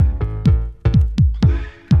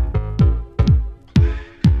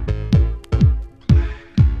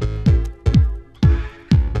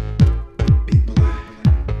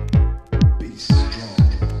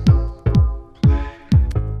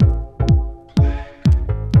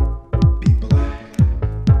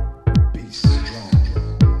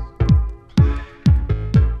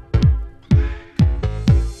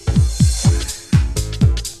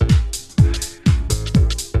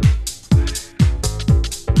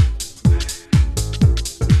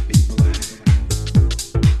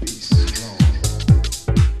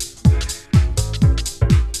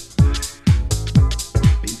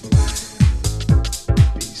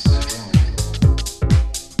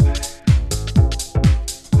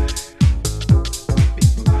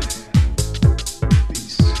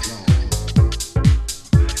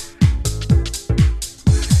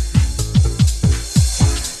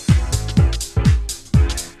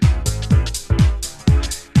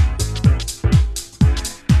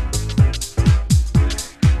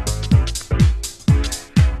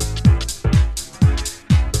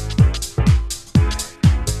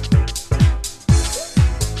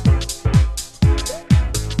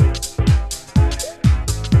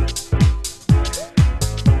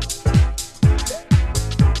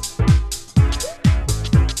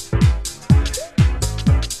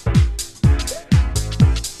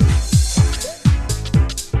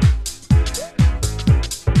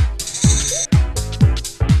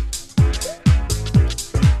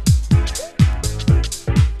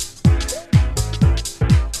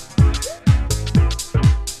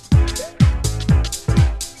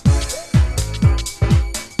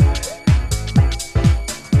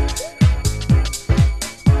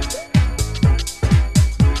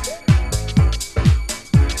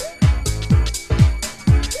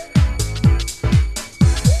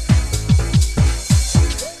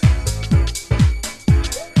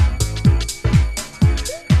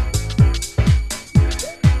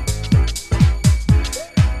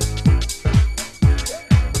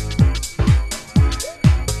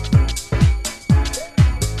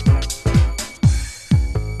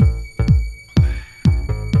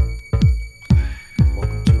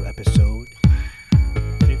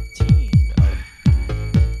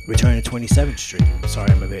27th Street.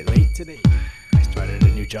 Sorry I'm a bit late today. I started a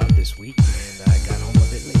new job this week and I got home a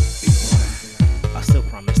bit late. I still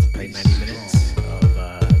promise to play 90 minutes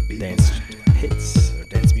of dance hits or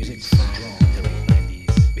dance music from the late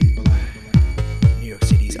 90s. New York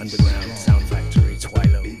City's underground sound factory,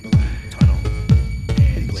 Twilo, Tunnel,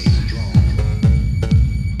 and Blade.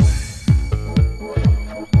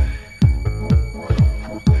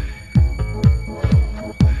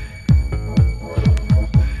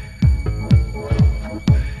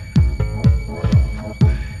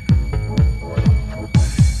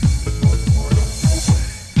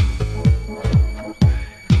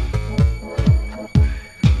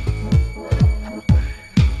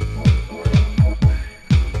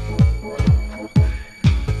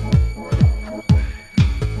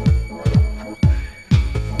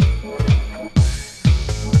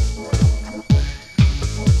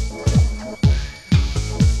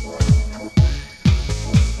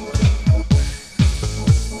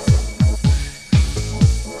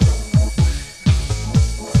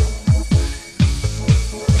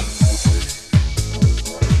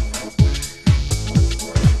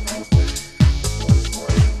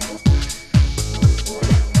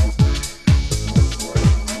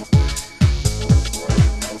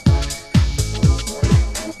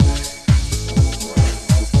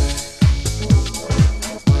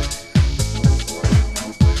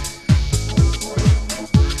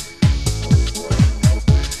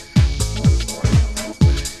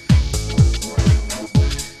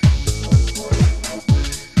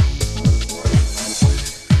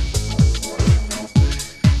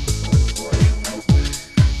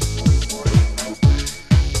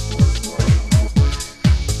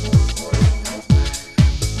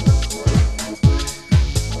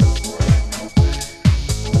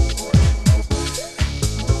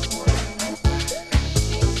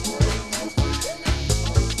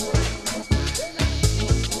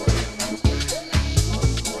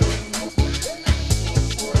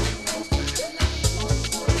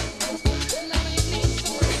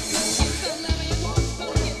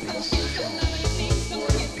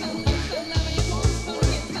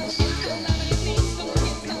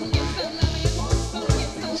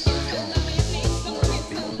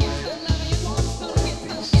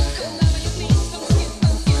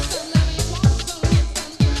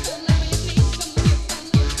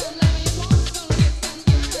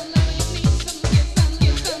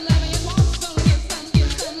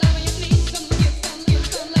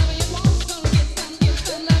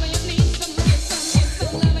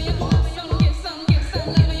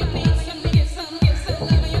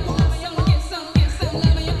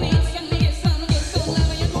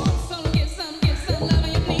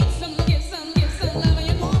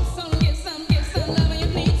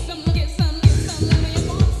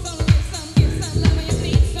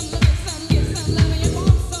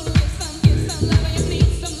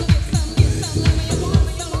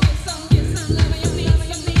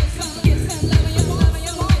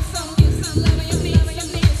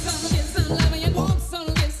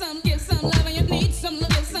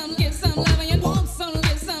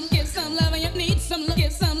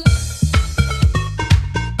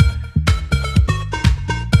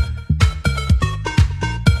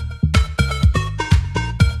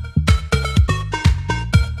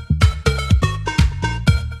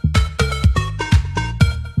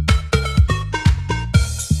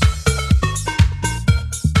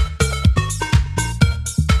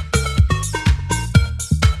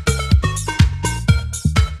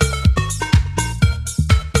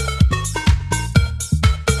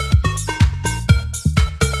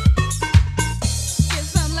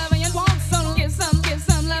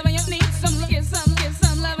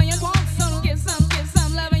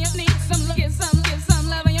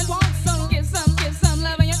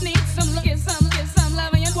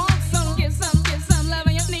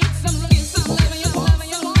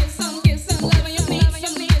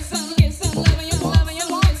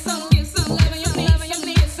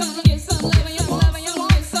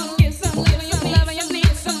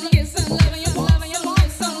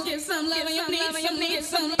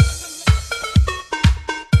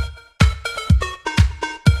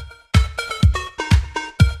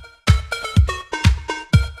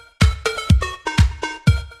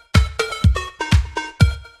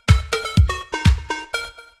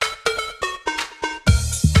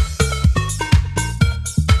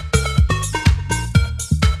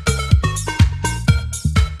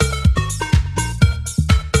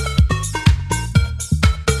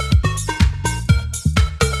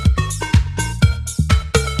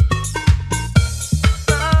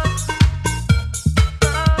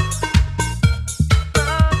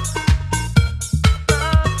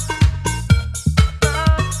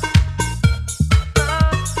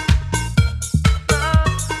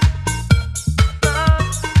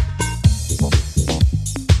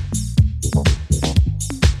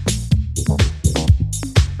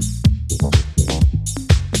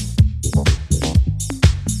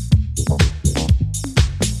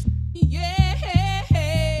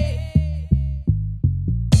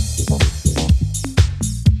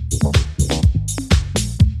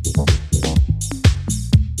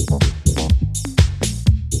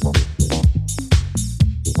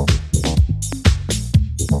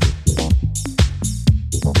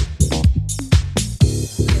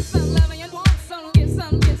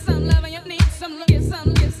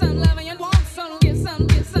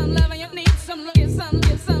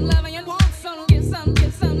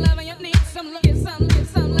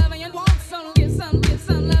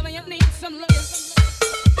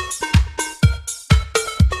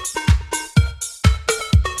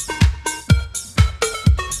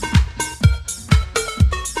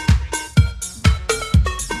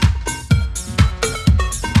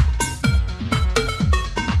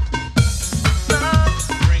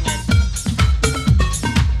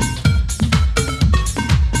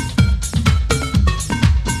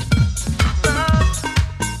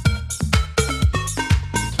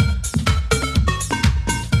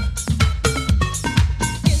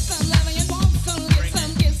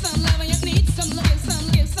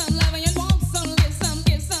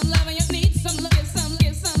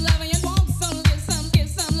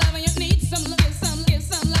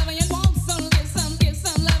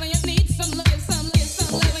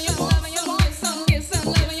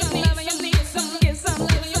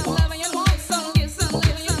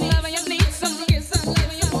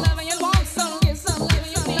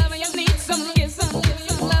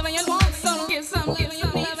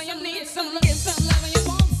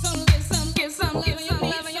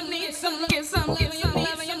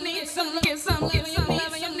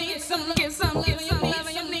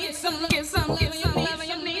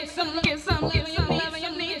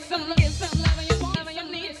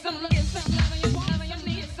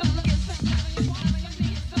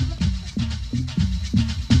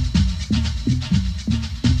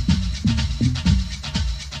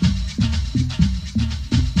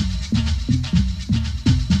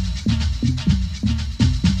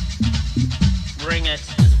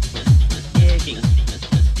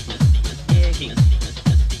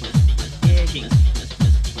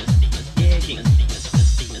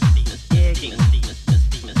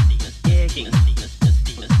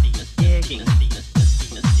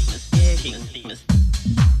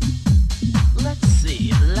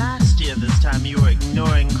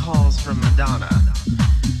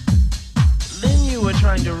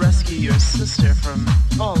 trying to rescue your sister from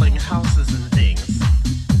falling houses and things.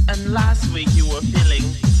 And last week you were feeling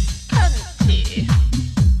cunty.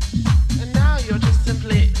 And now you're just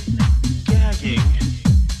simply gagging.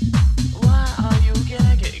 Why are you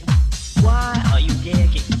gagging? Why are you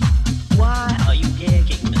gagging? Why are you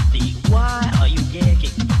gagging, Mystique? Why are you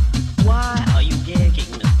gagging? Why are you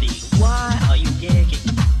gagging, Mystique? Why are you gagging?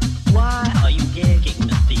 Why are you gagging,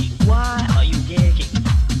 Mystique? Why are you gagging?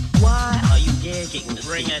 Why are you gagging, Mystique?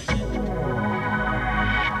 Bring it.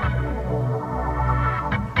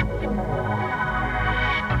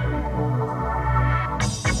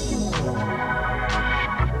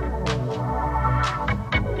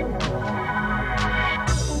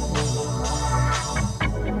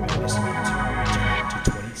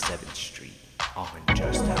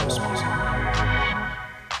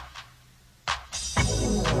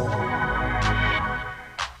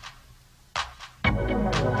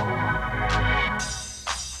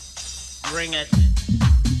 Bring it.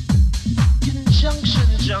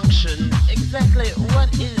 Junction. Exactly what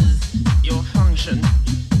is your function?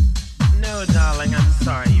 No, darling, I'm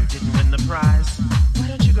sorry you didn't win the prize. Why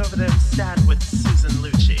don't you go over there and stand with Susan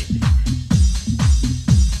Lucci?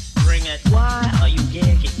 Bring it. Why are you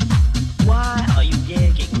gagging? Why are you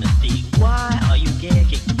gagging, Mystique? Why are you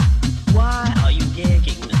gagging? Why are you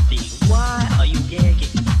gagging, Mystique? Why are you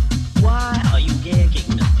gagging? Why are you gagging,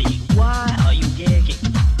 Mystique? Why are you gagging?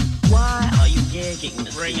 Why are you gagging,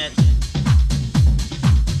 Mystique? Bring it.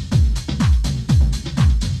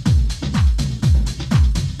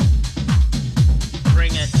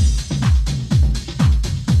 Bring it.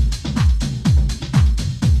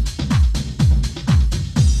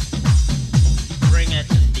 Bring it.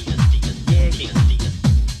 Gagging.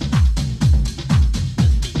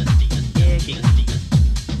 Gagging.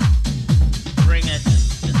 Bring it.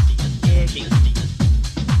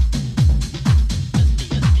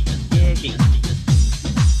 Gagging. Gagging.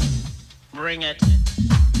 Bring it.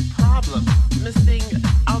 Problem. Missing.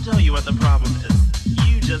 I'll tell you what the problem is.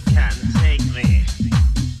 You just can't take me.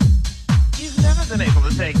 You've never been able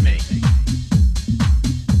to take me.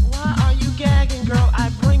 Why are you gagging, girl? I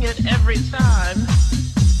bring it every time.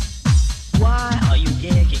 Why are you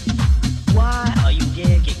gagging? Why are you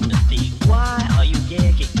gagging, Mystique? Why are you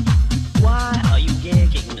gagging? Why are you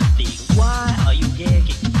gagging, Mystique? Why are you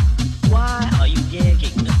gagging? Why are you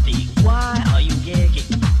gagging, Mystique? Why are you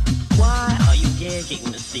gagging? Why are you gagging,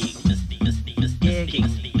 Mystique? Gagging,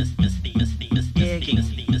 gagging, gagging,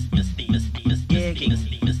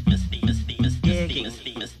 gagging.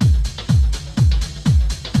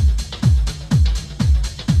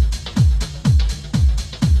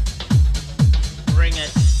 Bring it.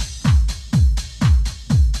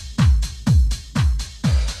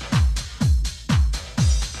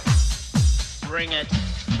 Bring it.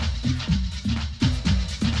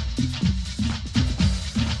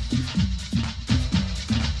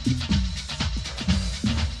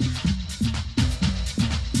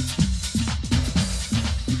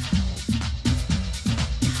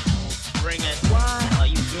 Bring it. Why are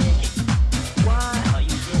you gagging? Why are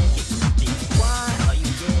you gagging, Mystique? Why are you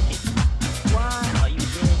gagging? Why are you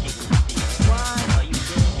gagging, Mystique? Why are you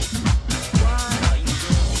gagging? Why are you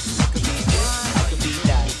gagging? I could be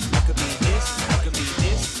that. I could be this. I could be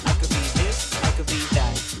this. I could be this. I could be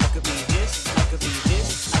that. I could be this. I could be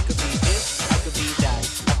this. I could be this. I could be that.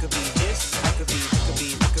 I could be this. I could be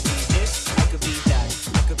this. I could be that.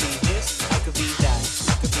 I could be this. I could be that.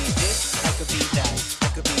 I could be this. I could be that. I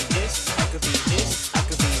could be this. I could be this. I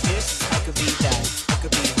could be this. I could be that. I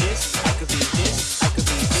could be this. I could be this. I could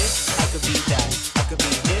be this. I could be that. I could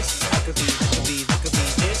be this. I could be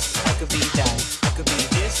this. I could be that. I could be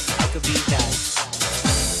this. I could be that.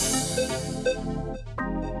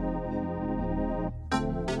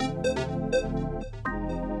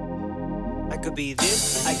 I could be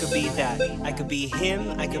this, I could be that. I could be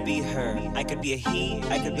him, I could be her. I could be a he,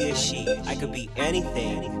 I could be a she. I could be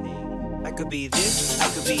anything. I could be this, I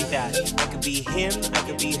could be that. I could be him, I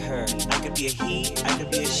could be her. I could be a he, I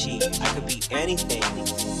could be a she. I could be anything.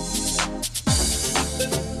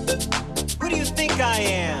 Who do you think I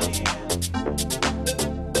am?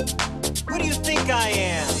 Who do you think I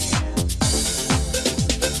am?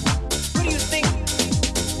 Who do you think?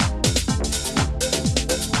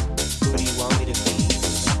 Who do you want me to be?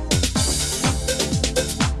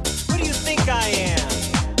 Who do you think I am?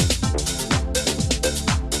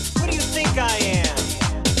 Who do you think I am?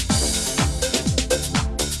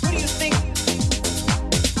 Who do you think?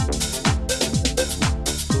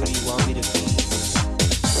 Who do you want me to be?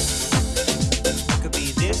 I could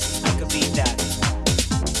be this, I could be that.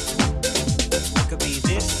 I could be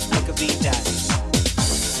this,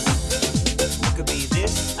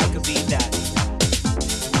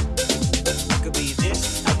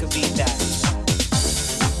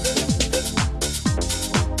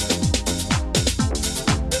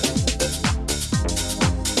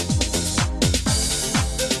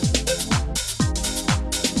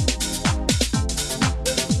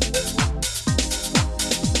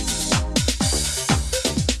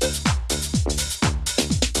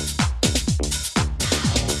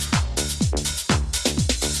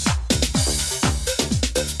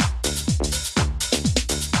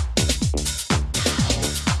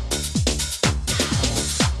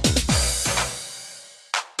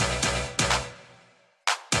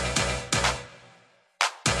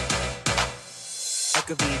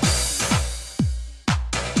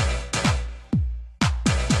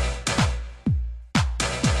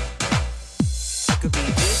 could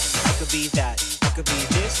be this, I could be that. I could be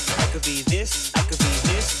this, I could be this, I could be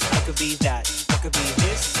this, I could be that. I could be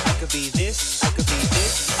this, I could be this, I could be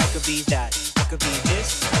this, I could be that. I could be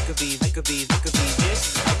this, I could be, I could be, I could be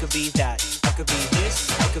this, I could be that. I could be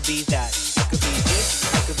this, I could be that. I could be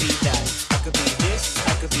this, I could be that. I could be this,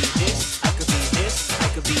 I could be this, I could be this, I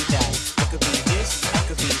could be that. I could be this, I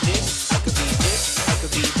could be this, I could be this, I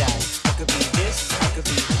could be that. I could be this, I could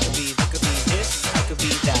be, I could be, I could be this, I could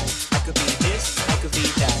be that. I could be this, I could be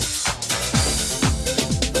that.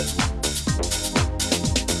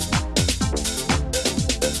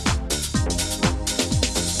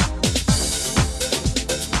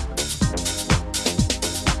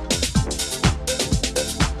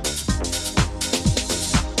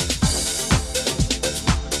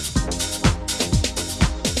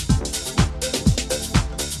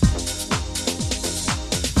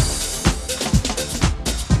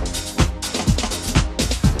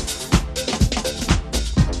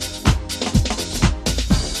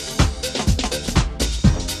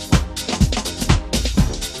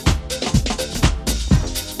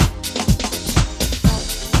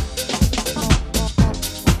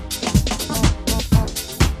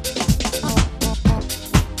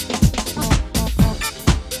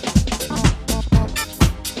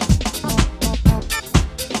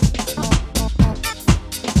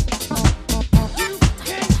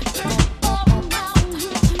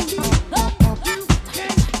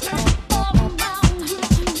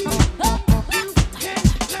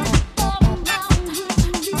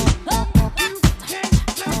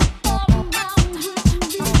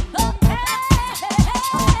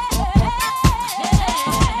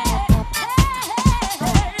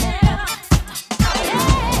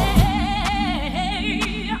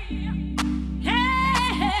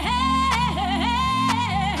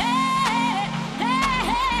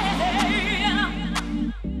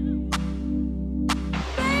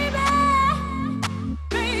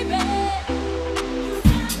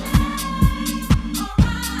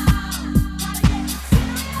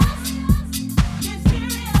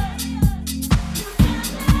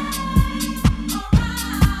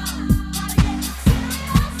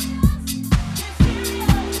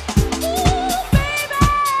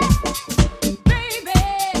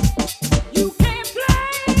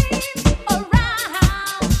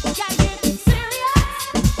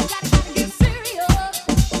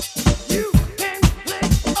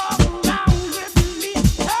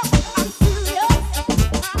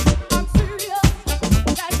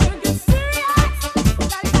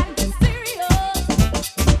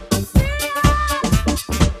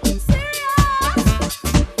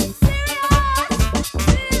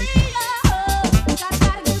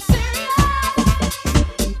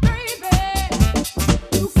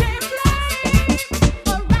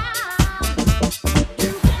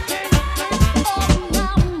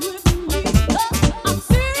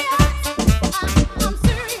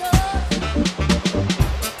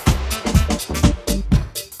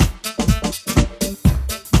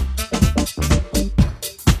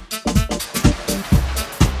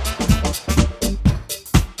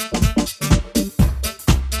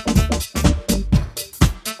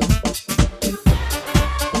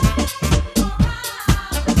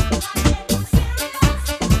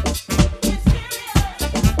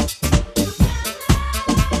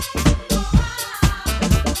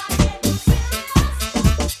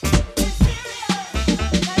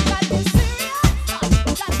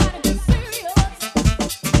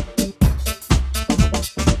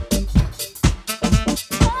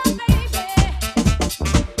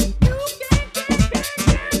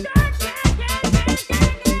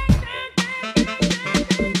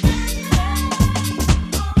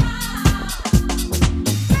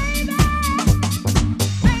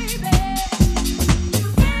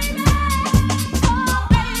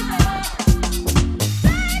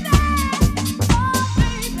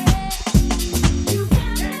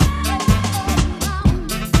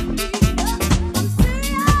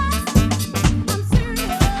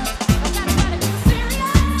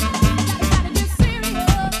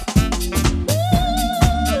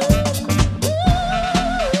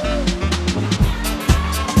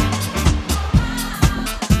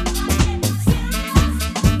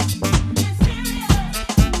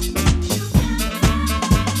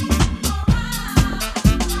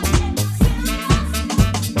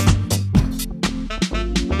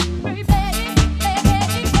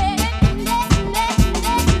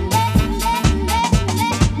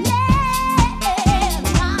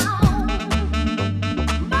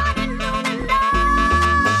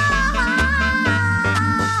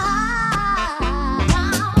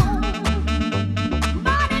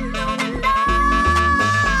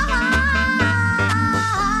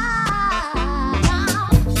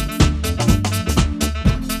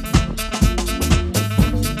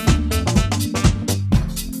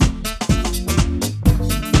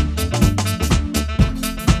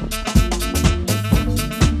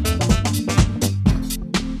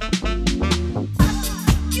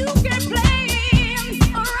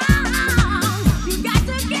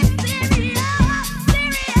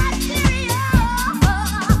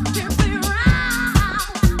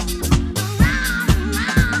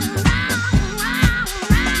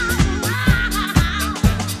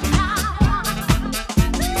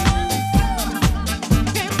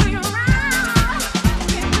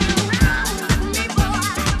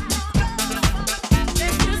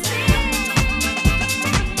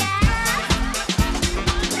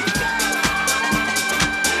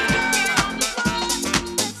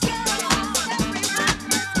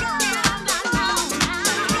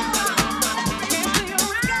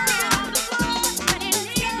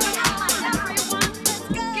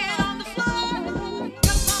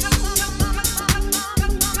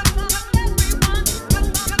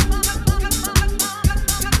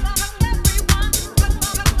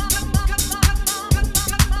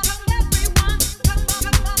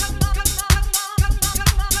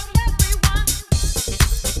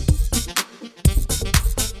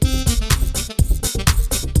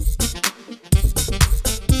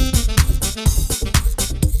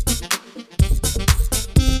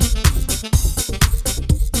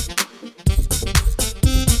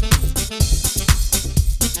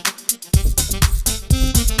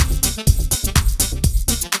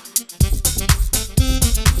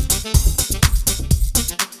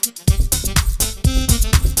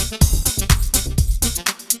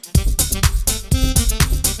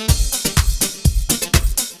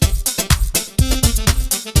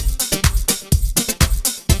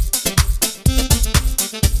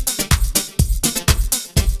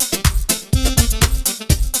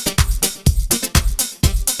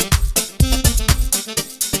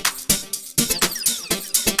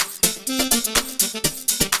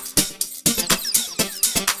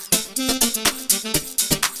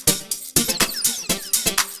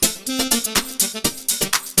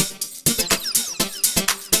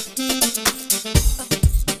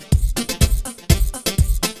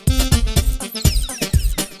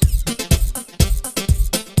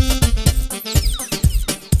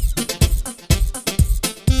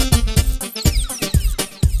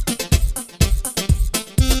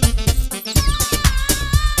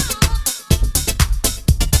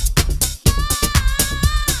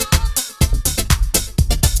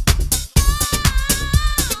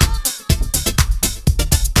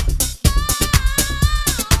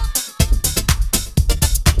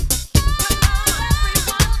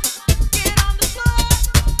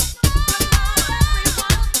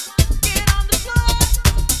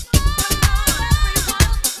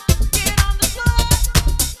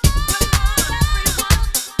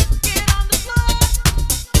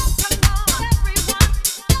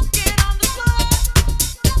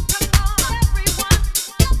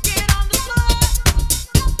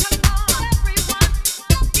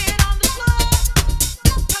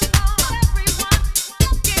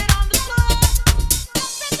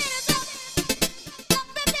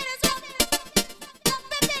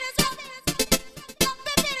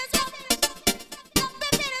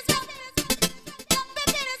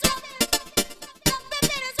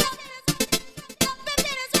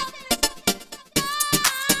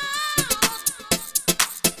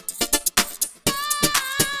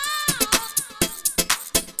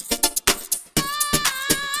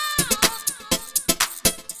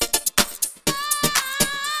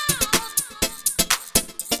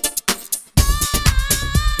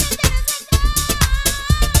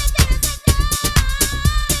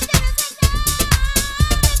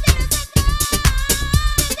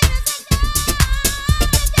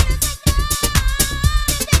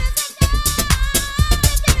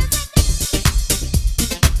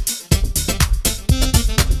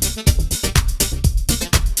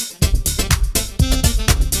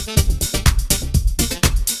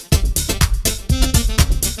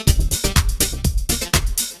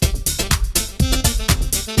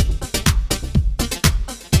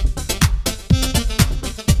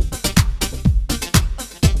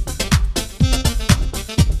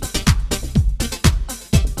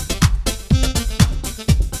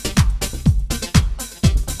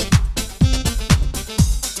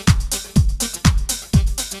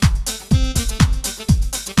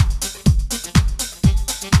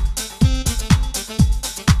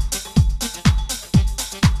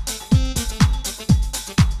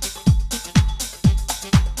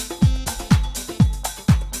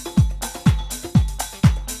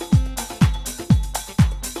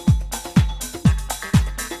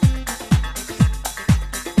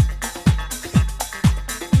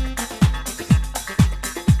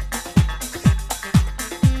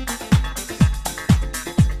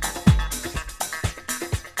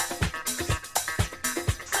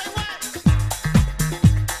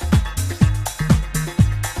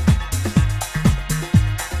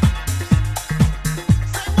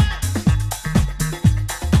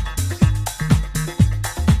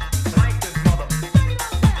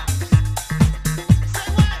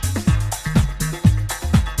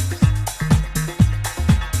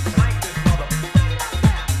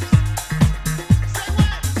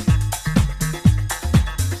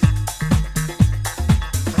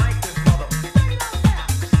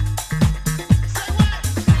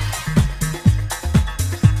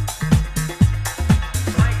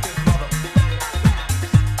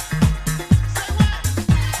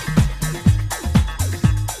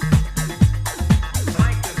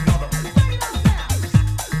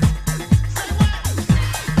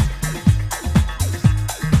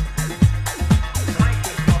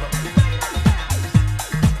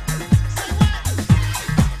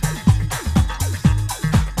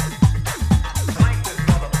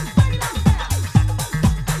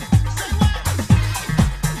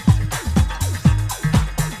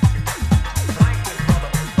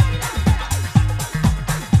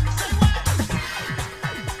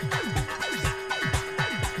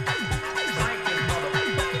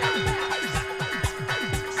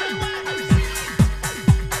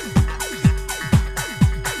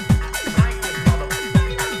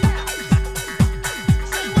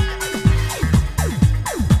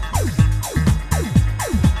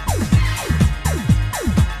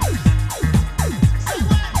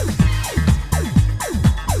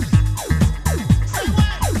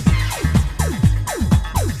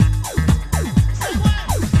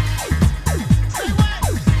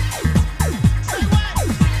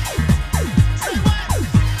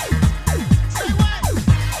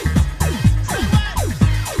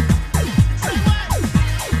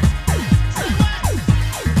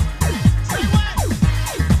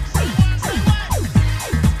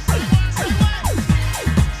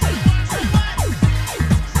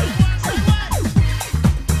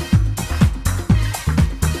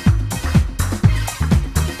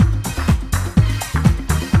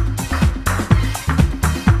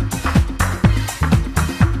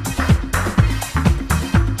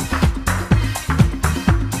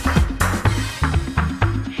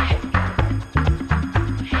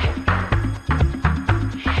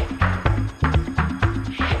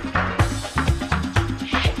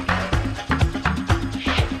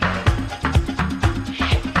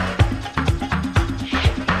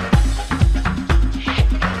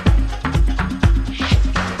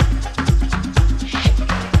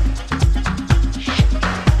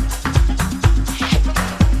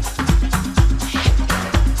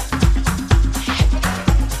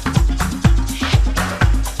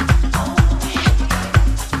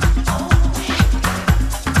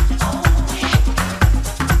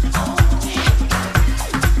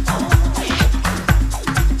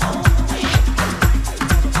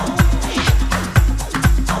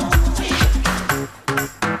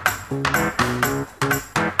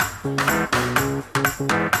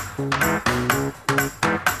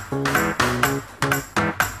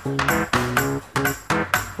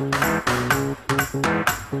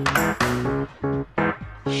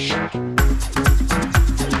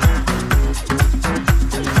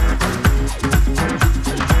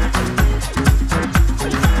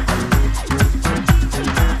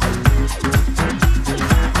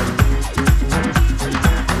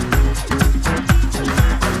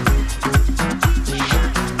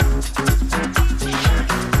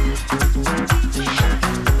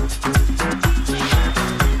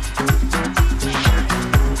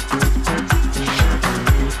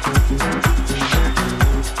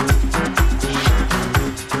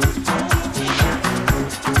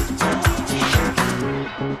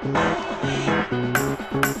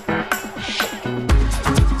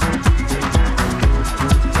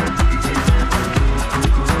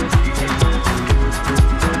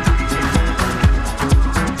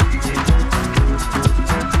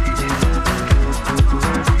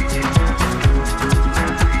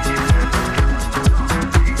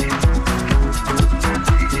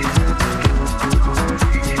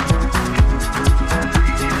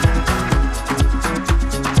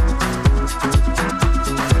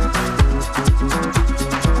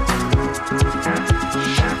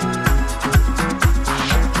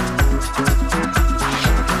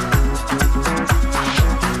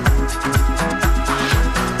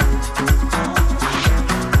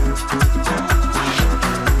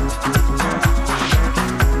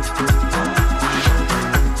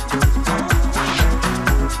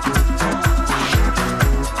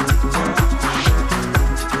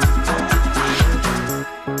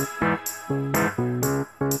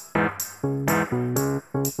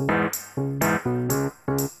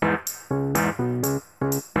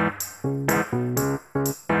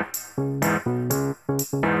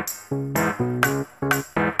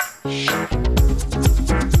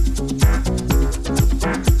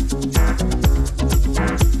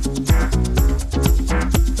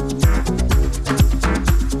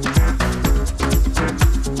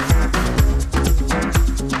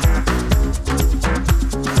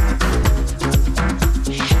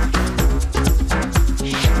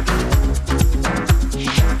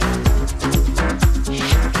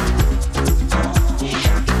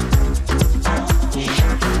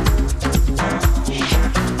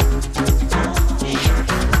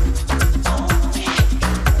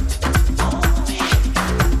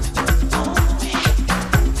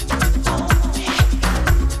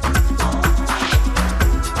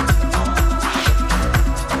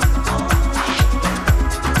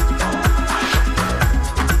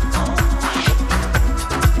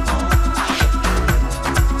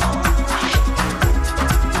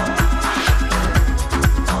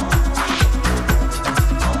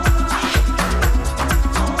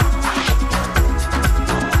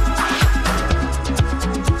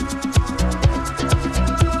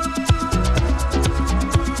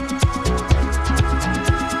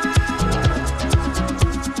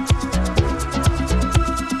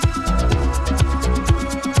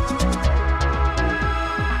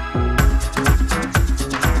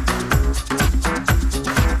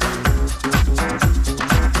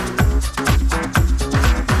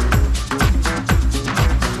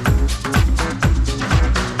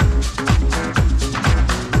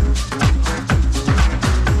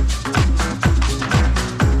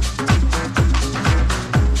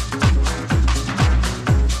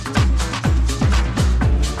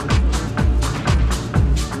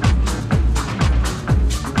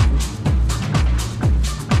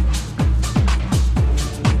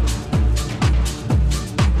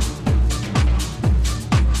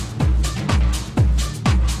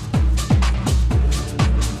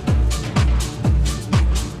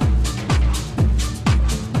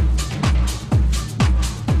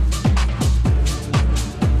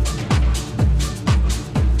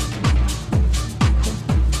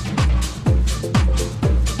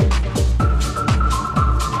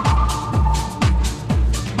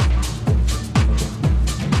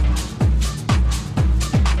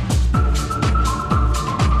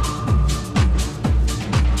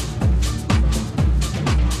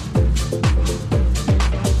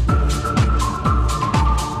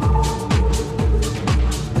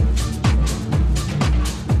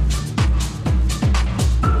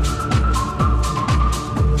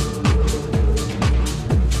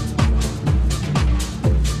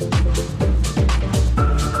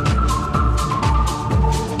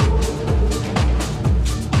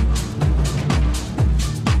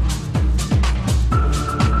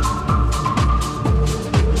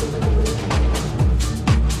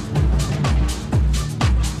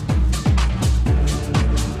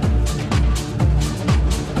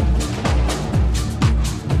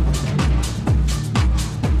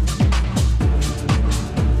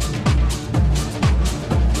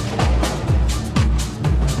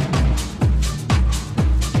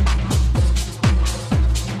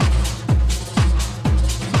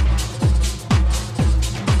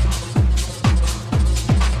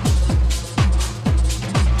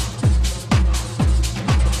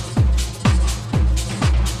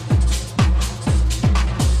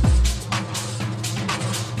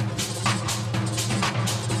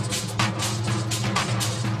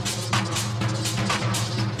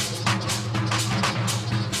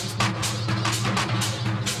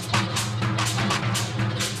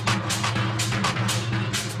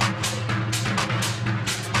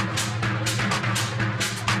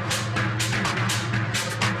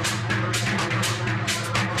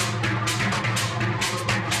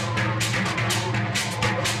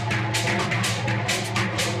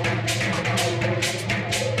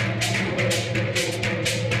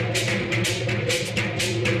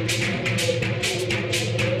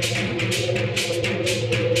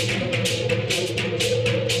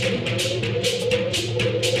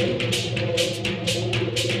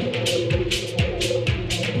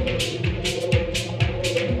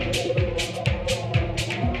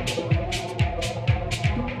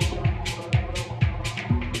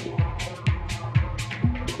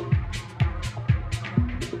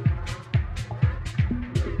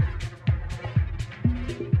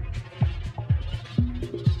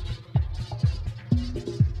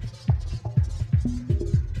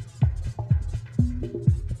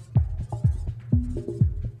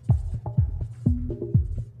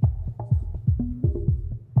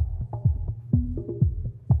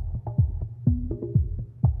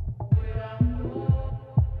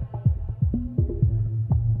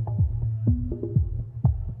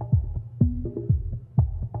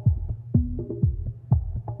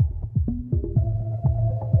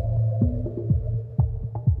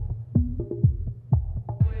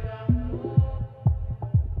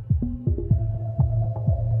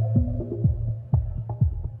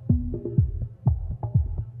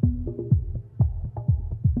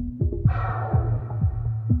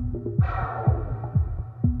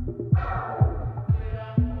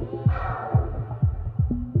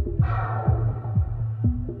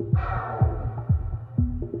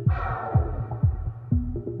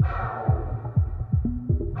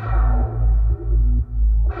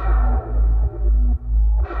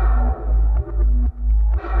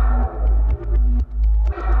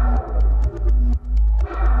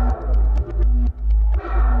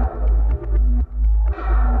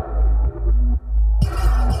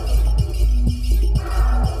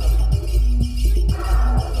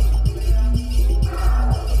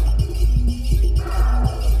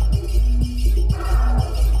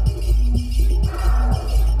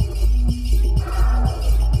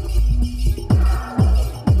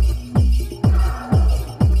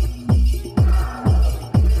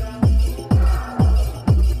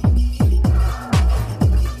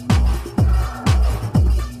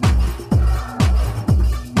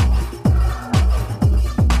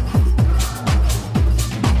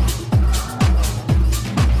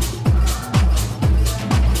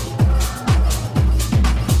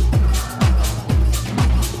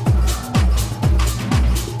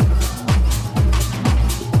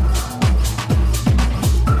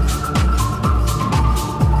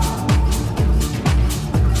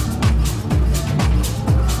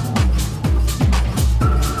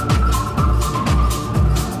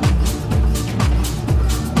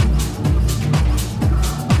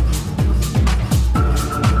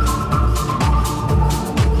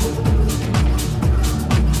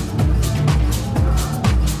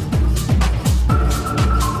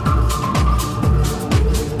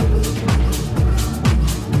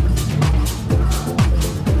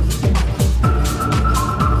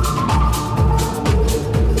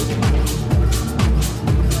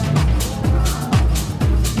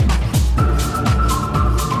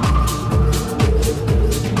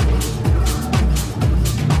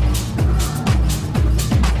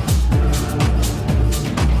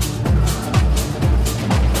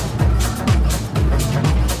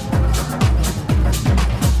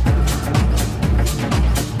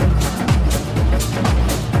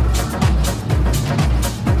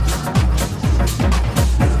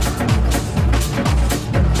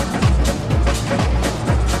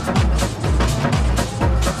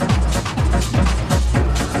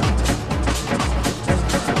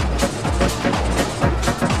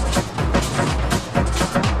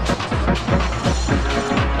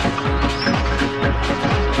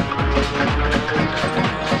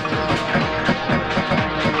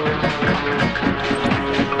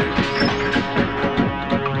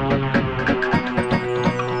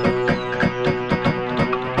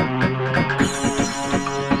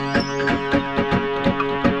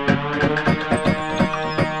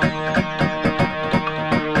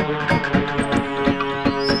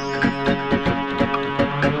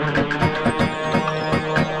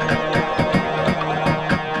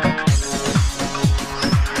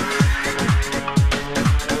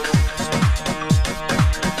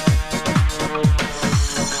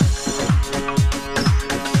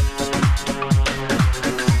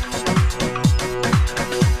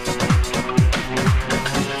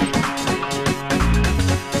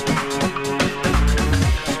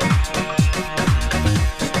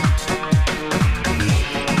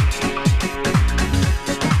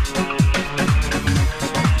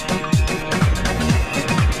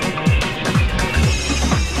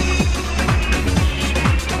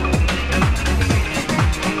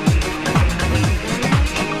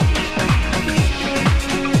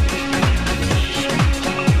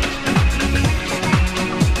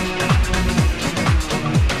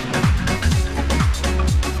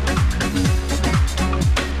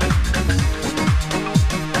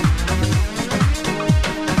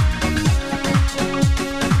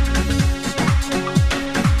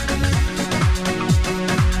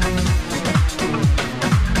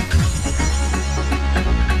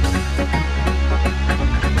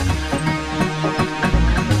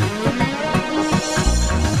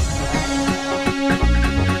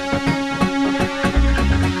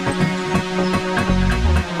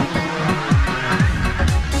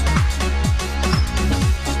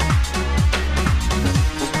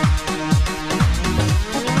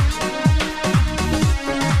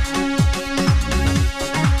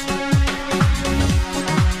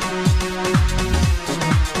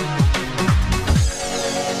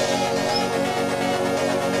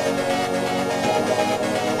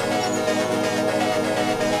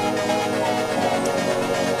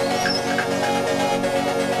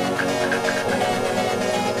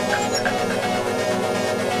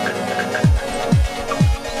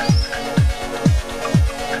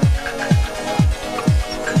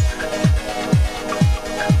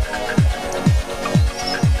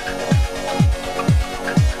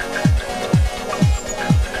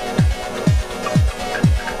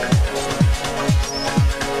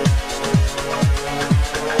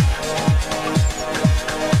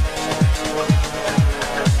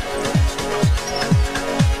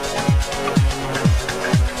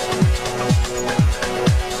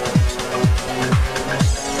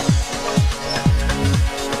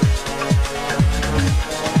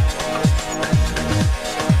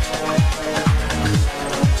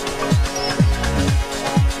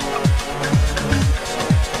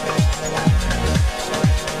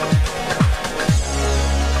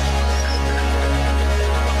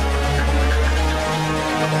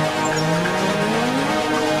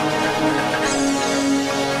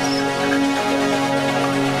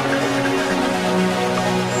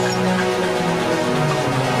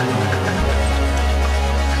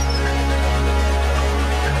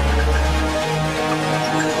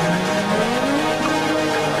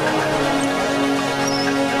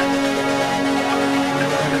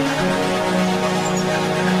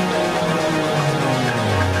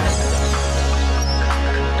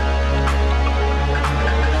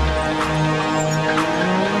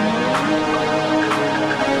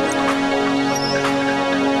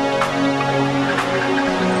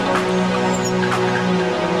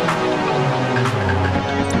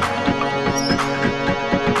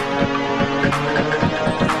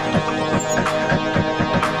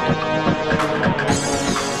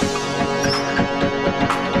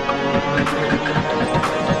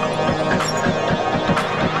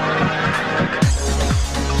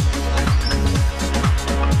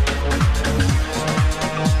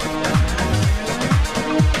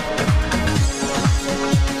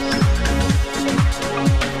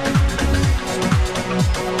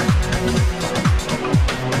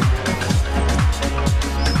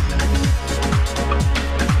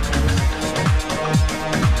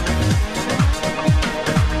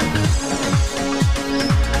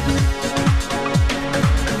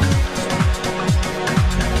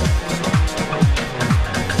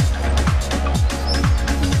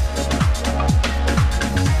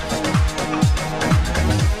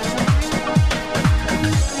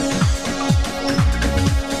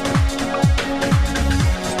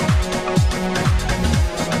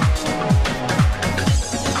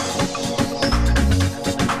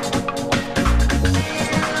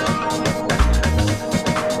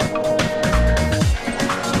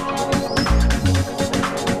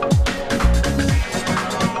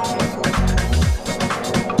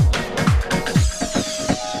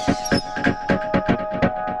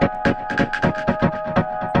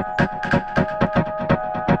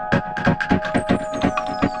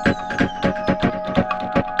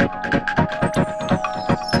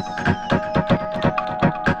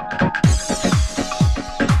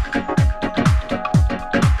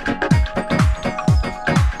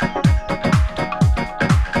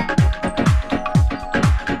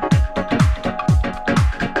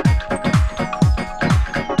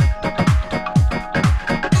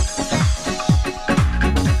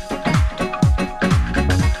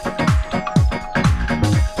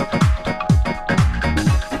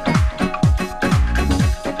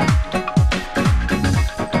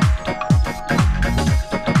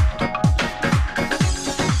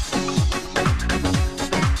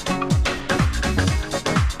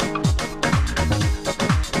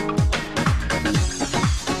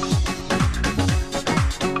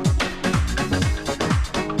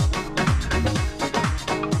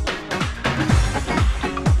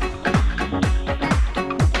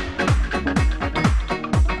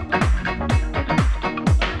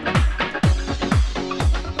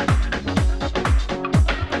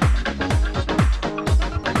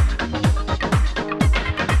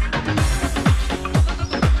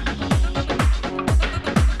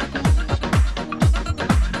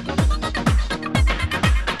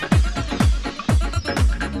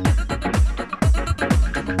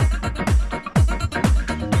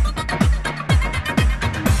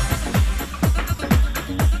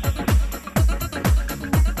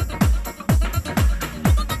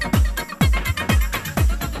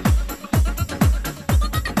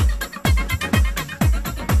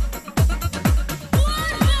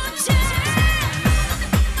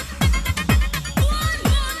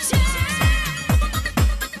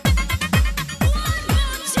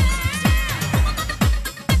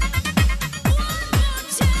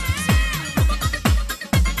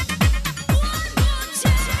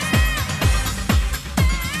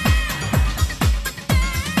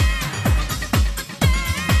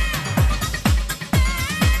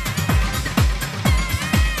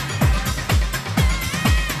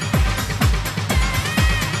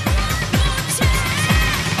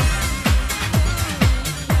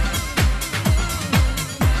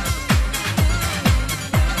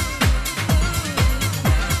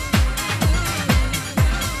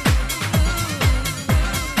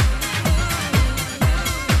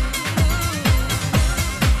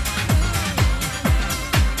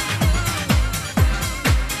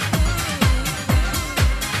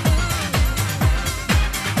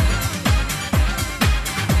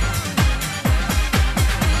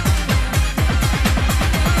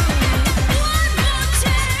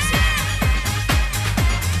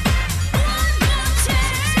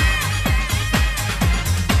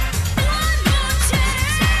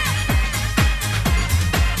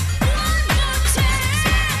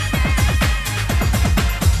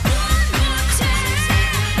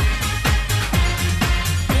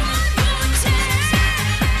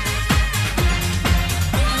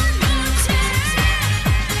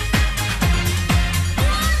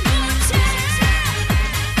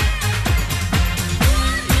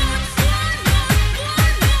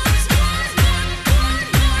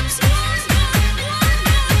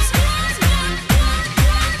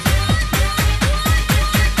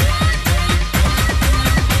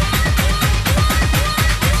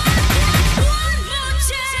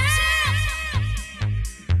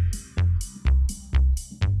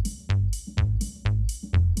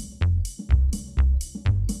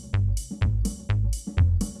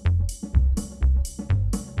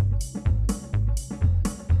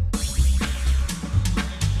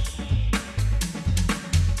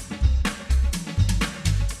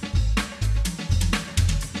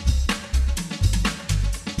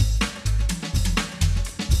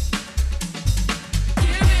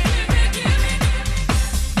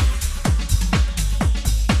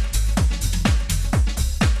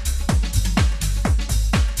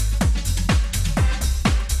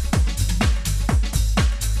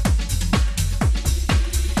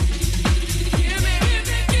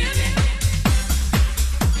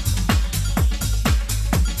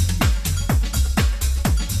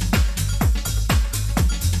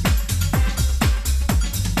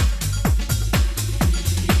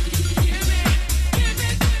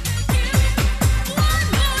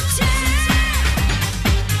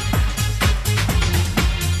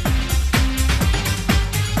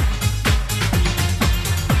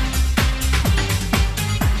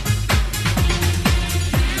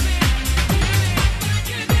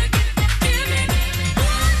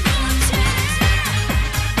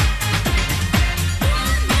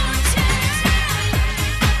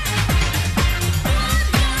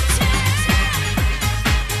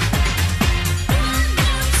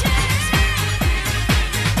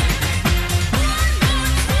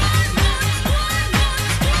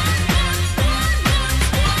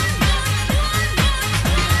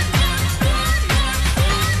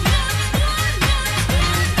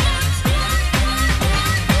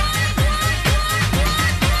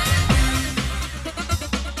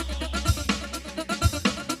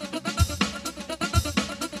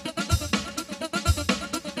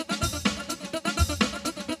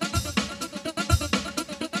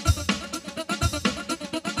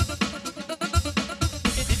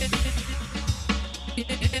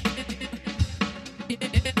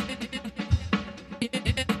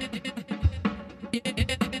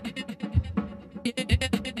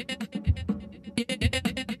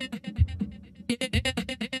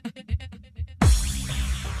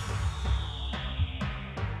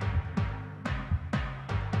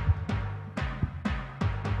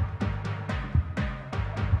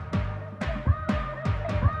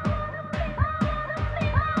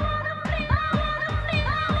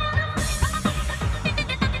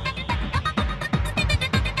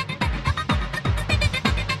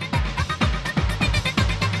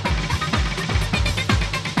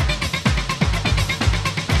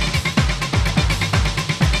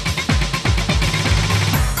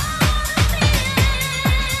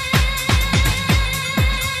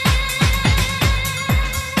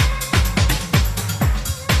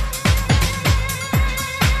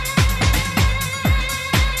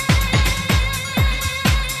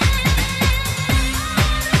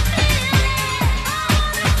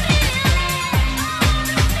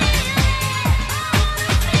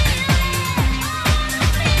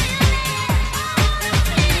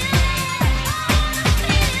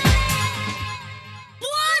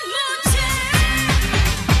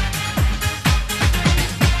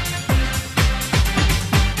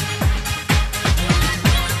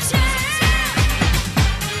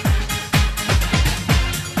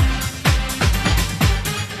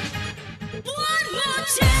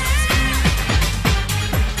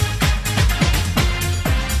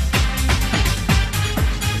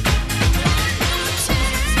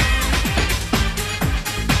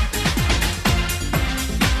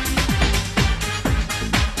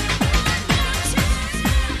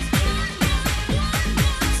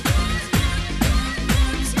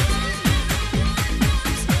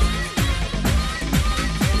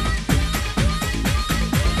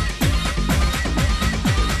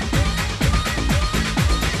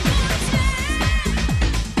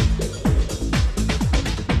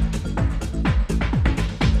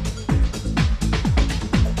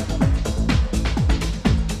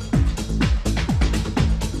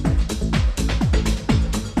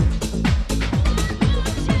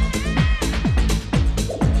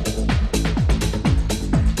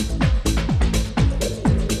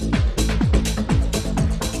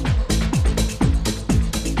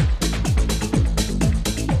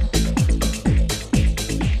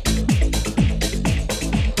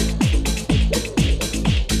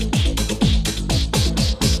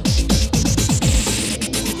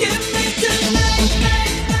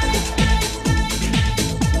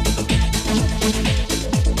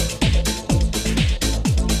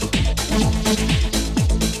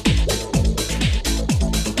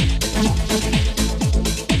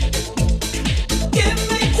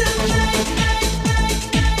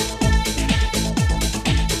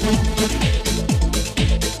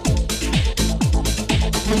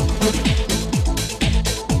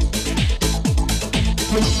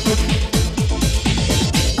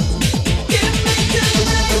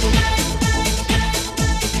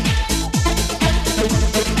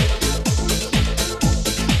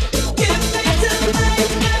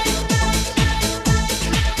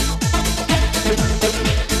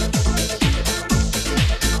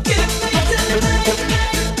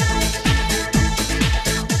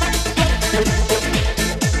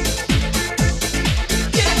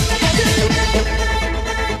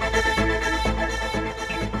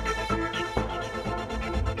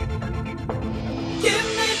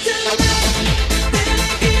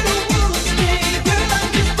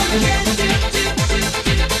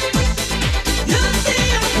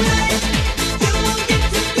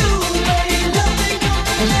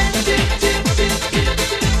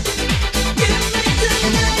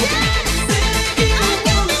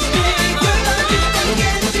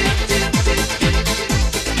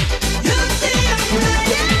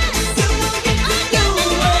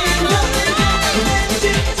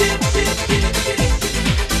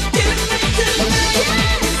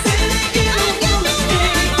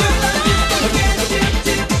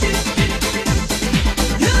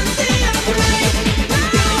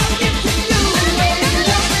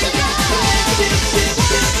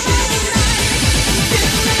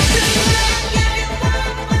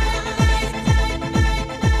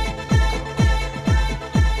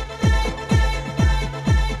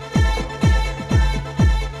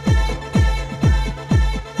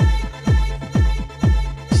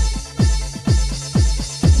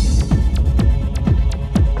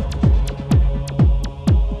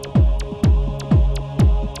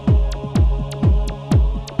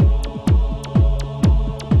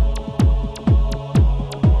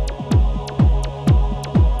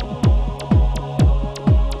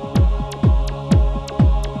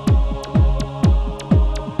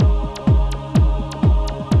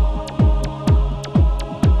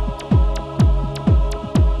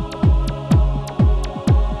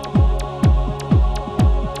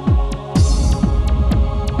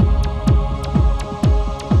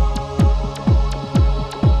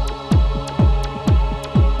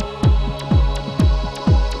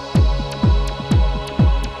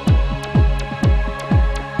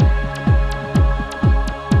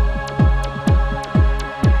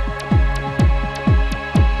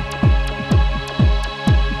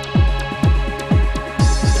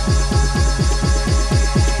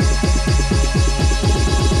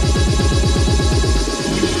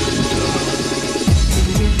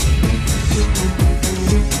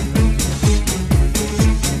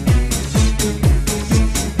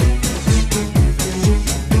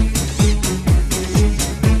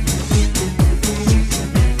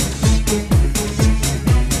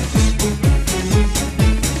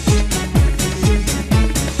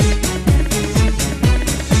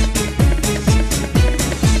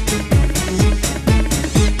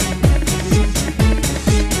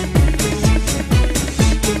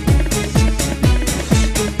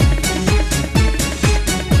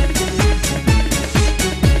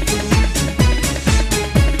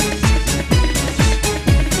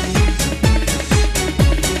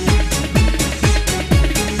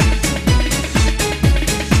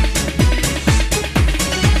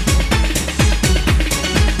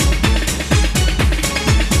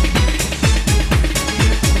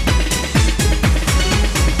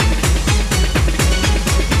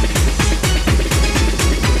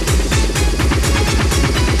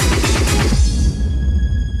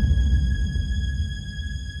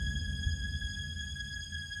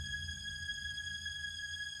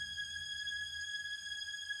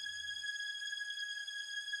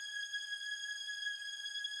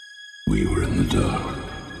 We were in the dark.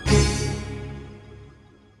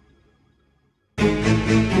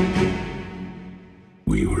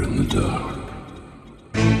 We were in the dark.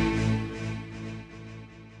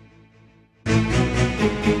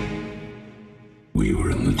 We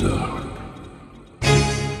were in the dark.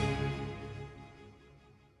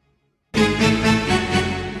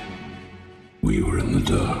 We were in the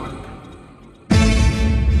dark.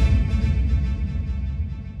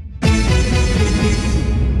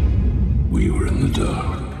 We were in the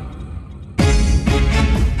dark.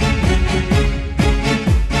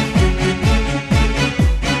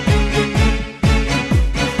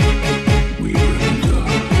 We were in the dark. We were in the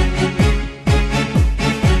dark.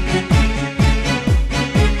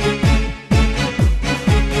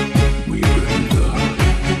 We were in the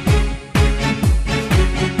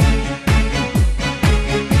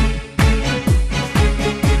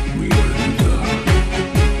dark.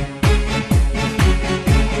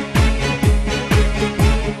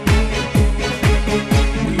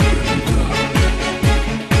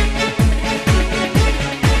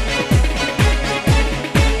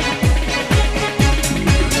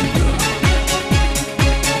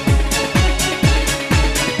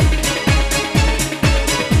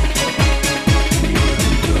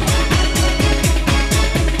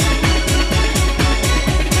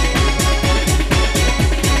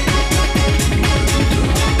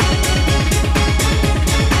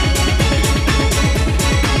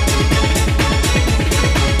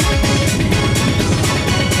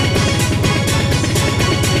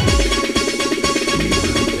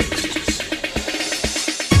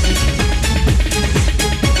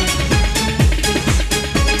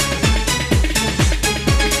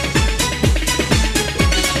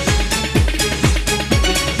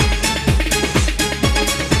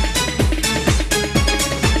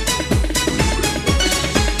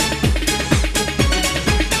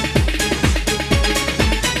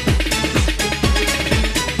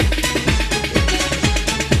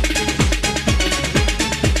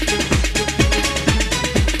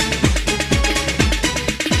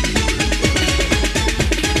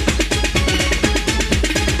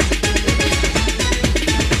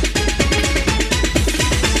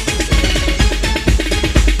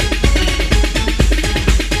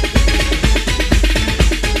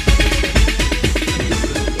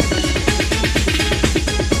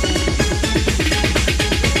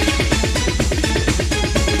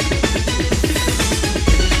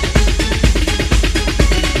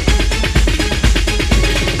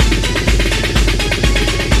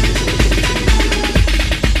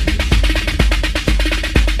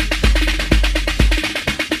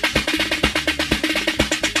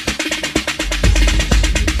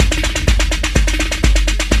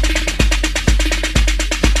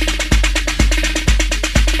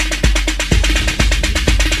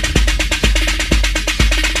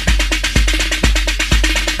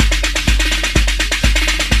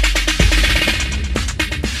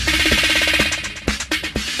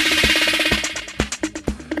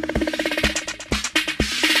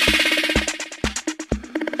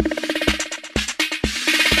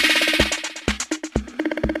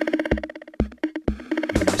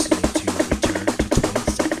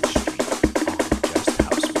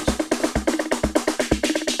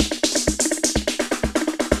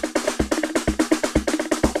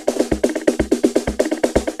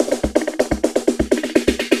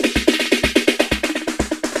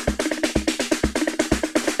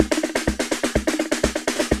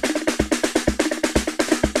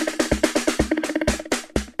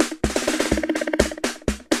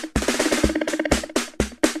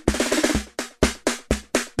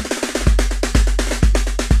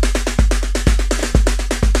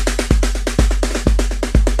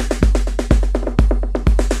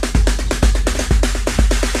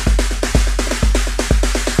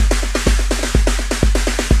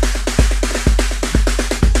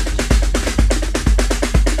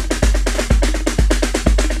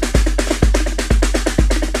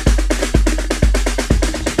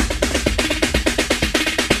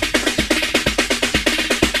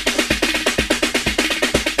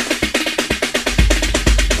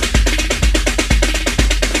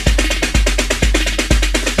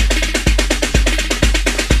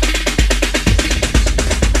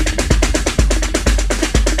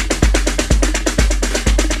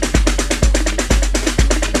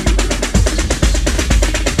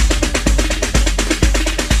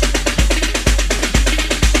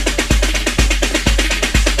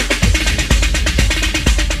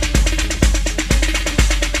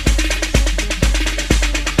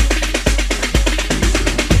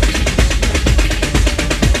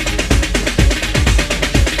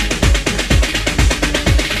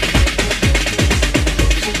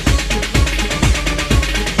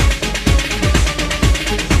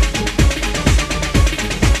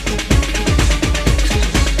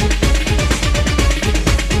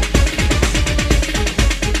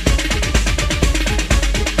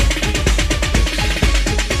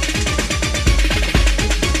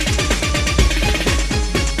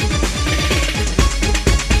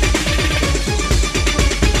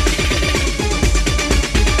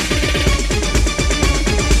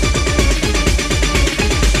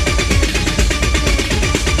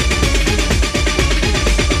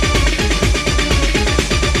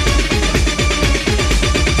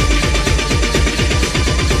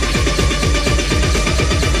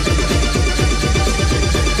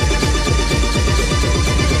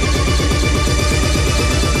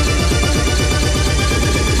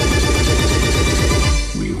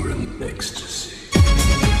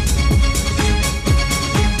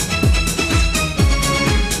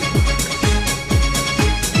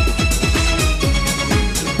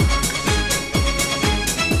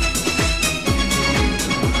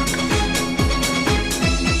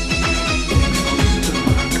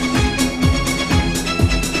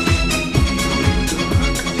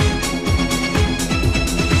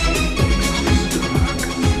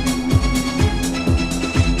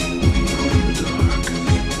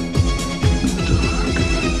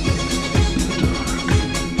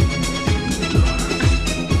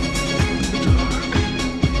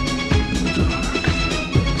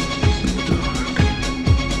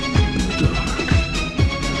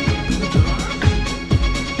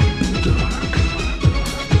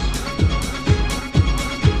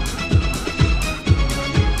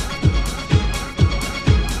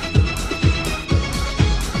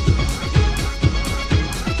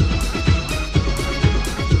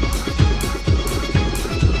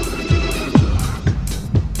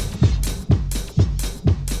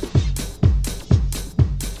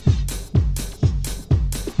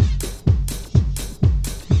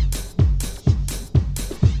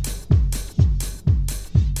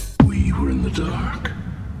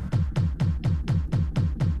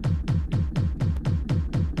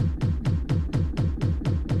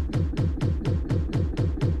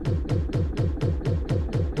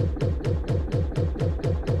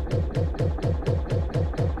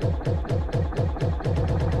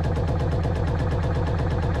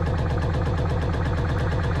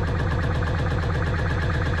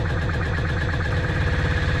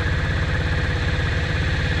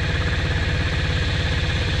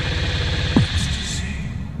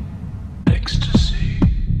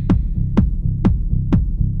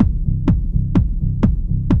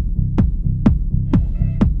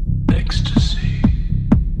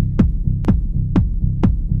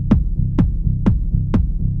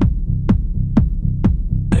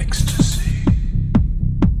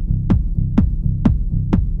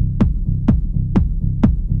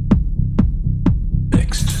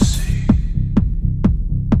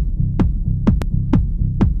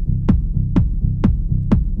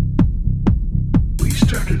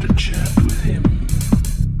 started to chat with him.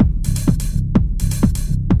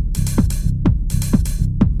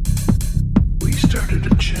 We started to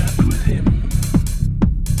chat with him.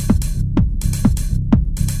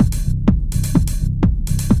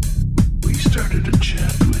 We started to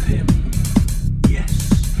chat with him. Yes.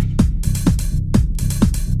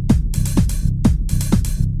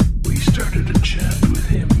 We started to chat with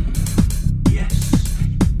him. Yes.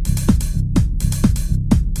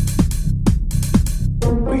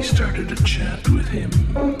 We started to chat with him.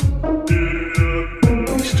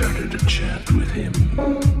 We started to chat with him.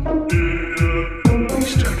 We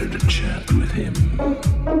started to chat with him.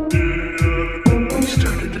 We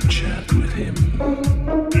started to chat with him.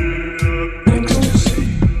 Ecstasy,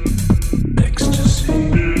 ecstasy,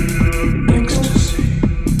 ecstasy,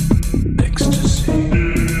 ecstasy,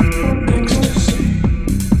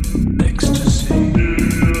 ecstasy, ecstasy,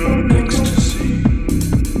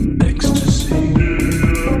 ecstasy, ecstasy,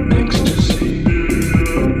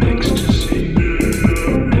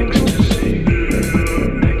 ecstasy,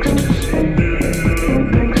 ecstasy,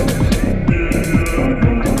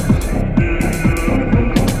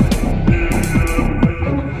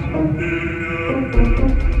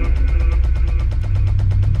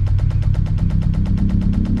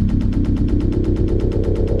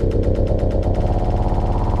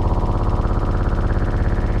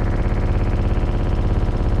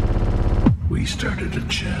 We started to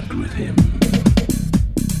chat with him.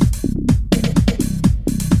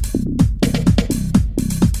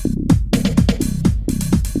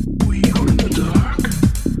 We were in the dark.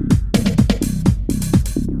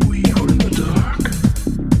 We were in the dark.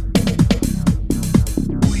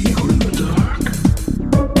 We were in the dark.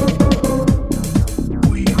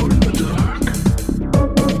 We were in the dark. We were in the dark.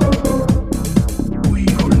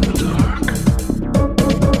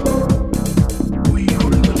 We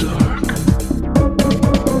were in the dark.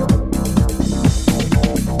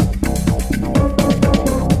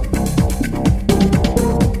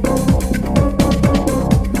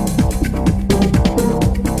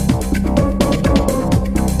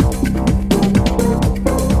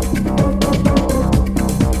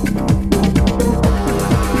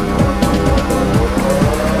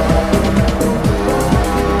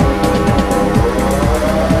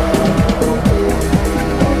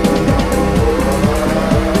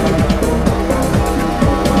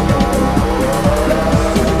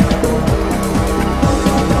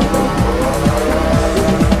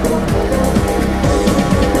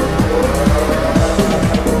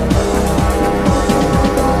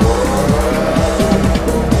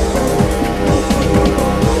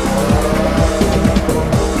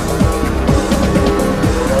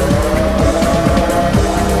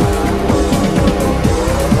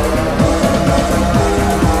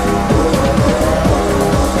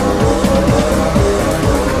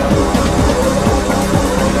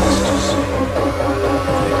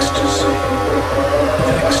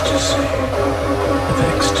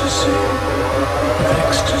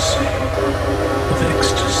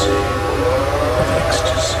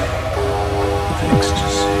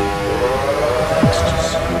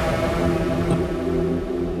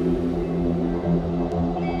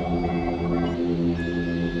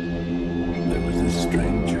 There was this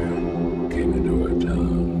stranger came into our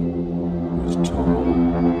town. He was tall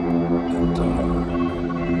and dark,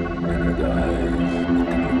 and his eyes could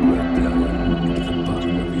look right down into the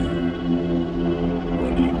bottom of you.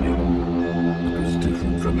 One evening, it was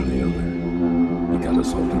different from any other. He got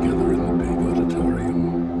us all together in the big auditorium.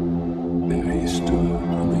 There he stood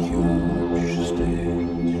on the huge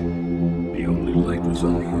stage. The only light was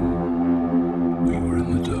on him. We were in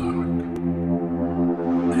the dark.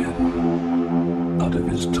 Then, out of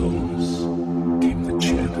his tones came the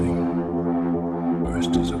chanting,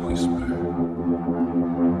 first as a whisper.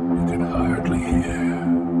 You could hardly hear.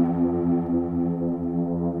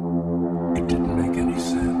 It didn't make any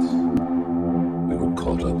sense. We were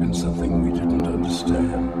caught up in something we didn't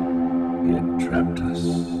understand. He had trapped us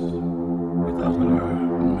without our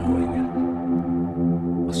knowing it.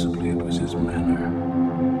 Possibly it was his manner.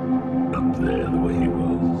 Up there, the way he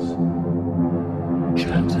was,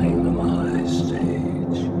 chanting on the high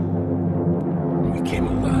stage. We came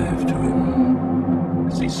alive to him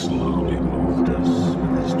as he slowly moved us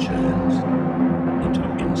with his chant into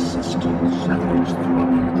insistent, savage,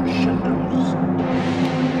 throbbing crescendos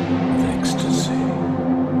of ecstasy,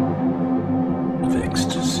 of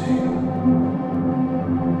ecstasy,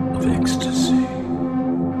 of ecstasy,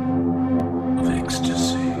 of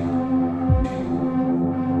ecstasy,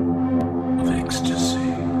 of ecstasy.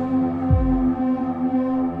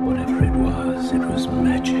 Whatever it was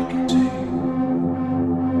magic.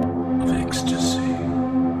 Of ecstasy.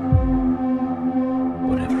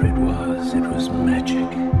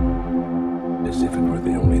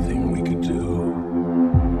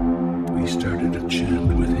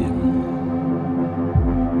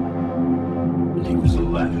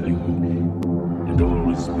 laughing, and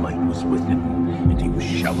all his might was with him, and he was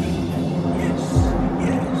shouting, yes,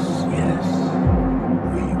 yes, yes.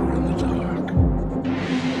 We were in the dark.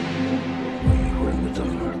 We were in the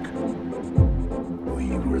dark. We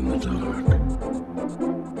were in the dark.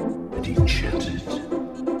 And he chanted.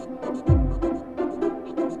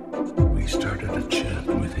 We started a chant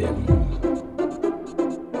with him.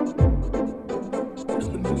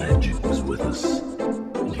 And the magic was with us.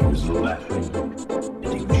 And he was laughing.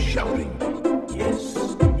 And he was shouting, yes,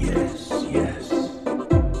 yes, yes.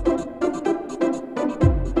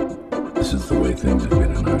 This is the way things have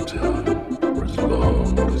been in our town for as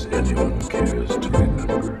long as anyone cares to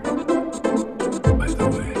remember. By the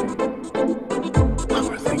way, how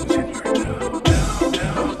are things in your town?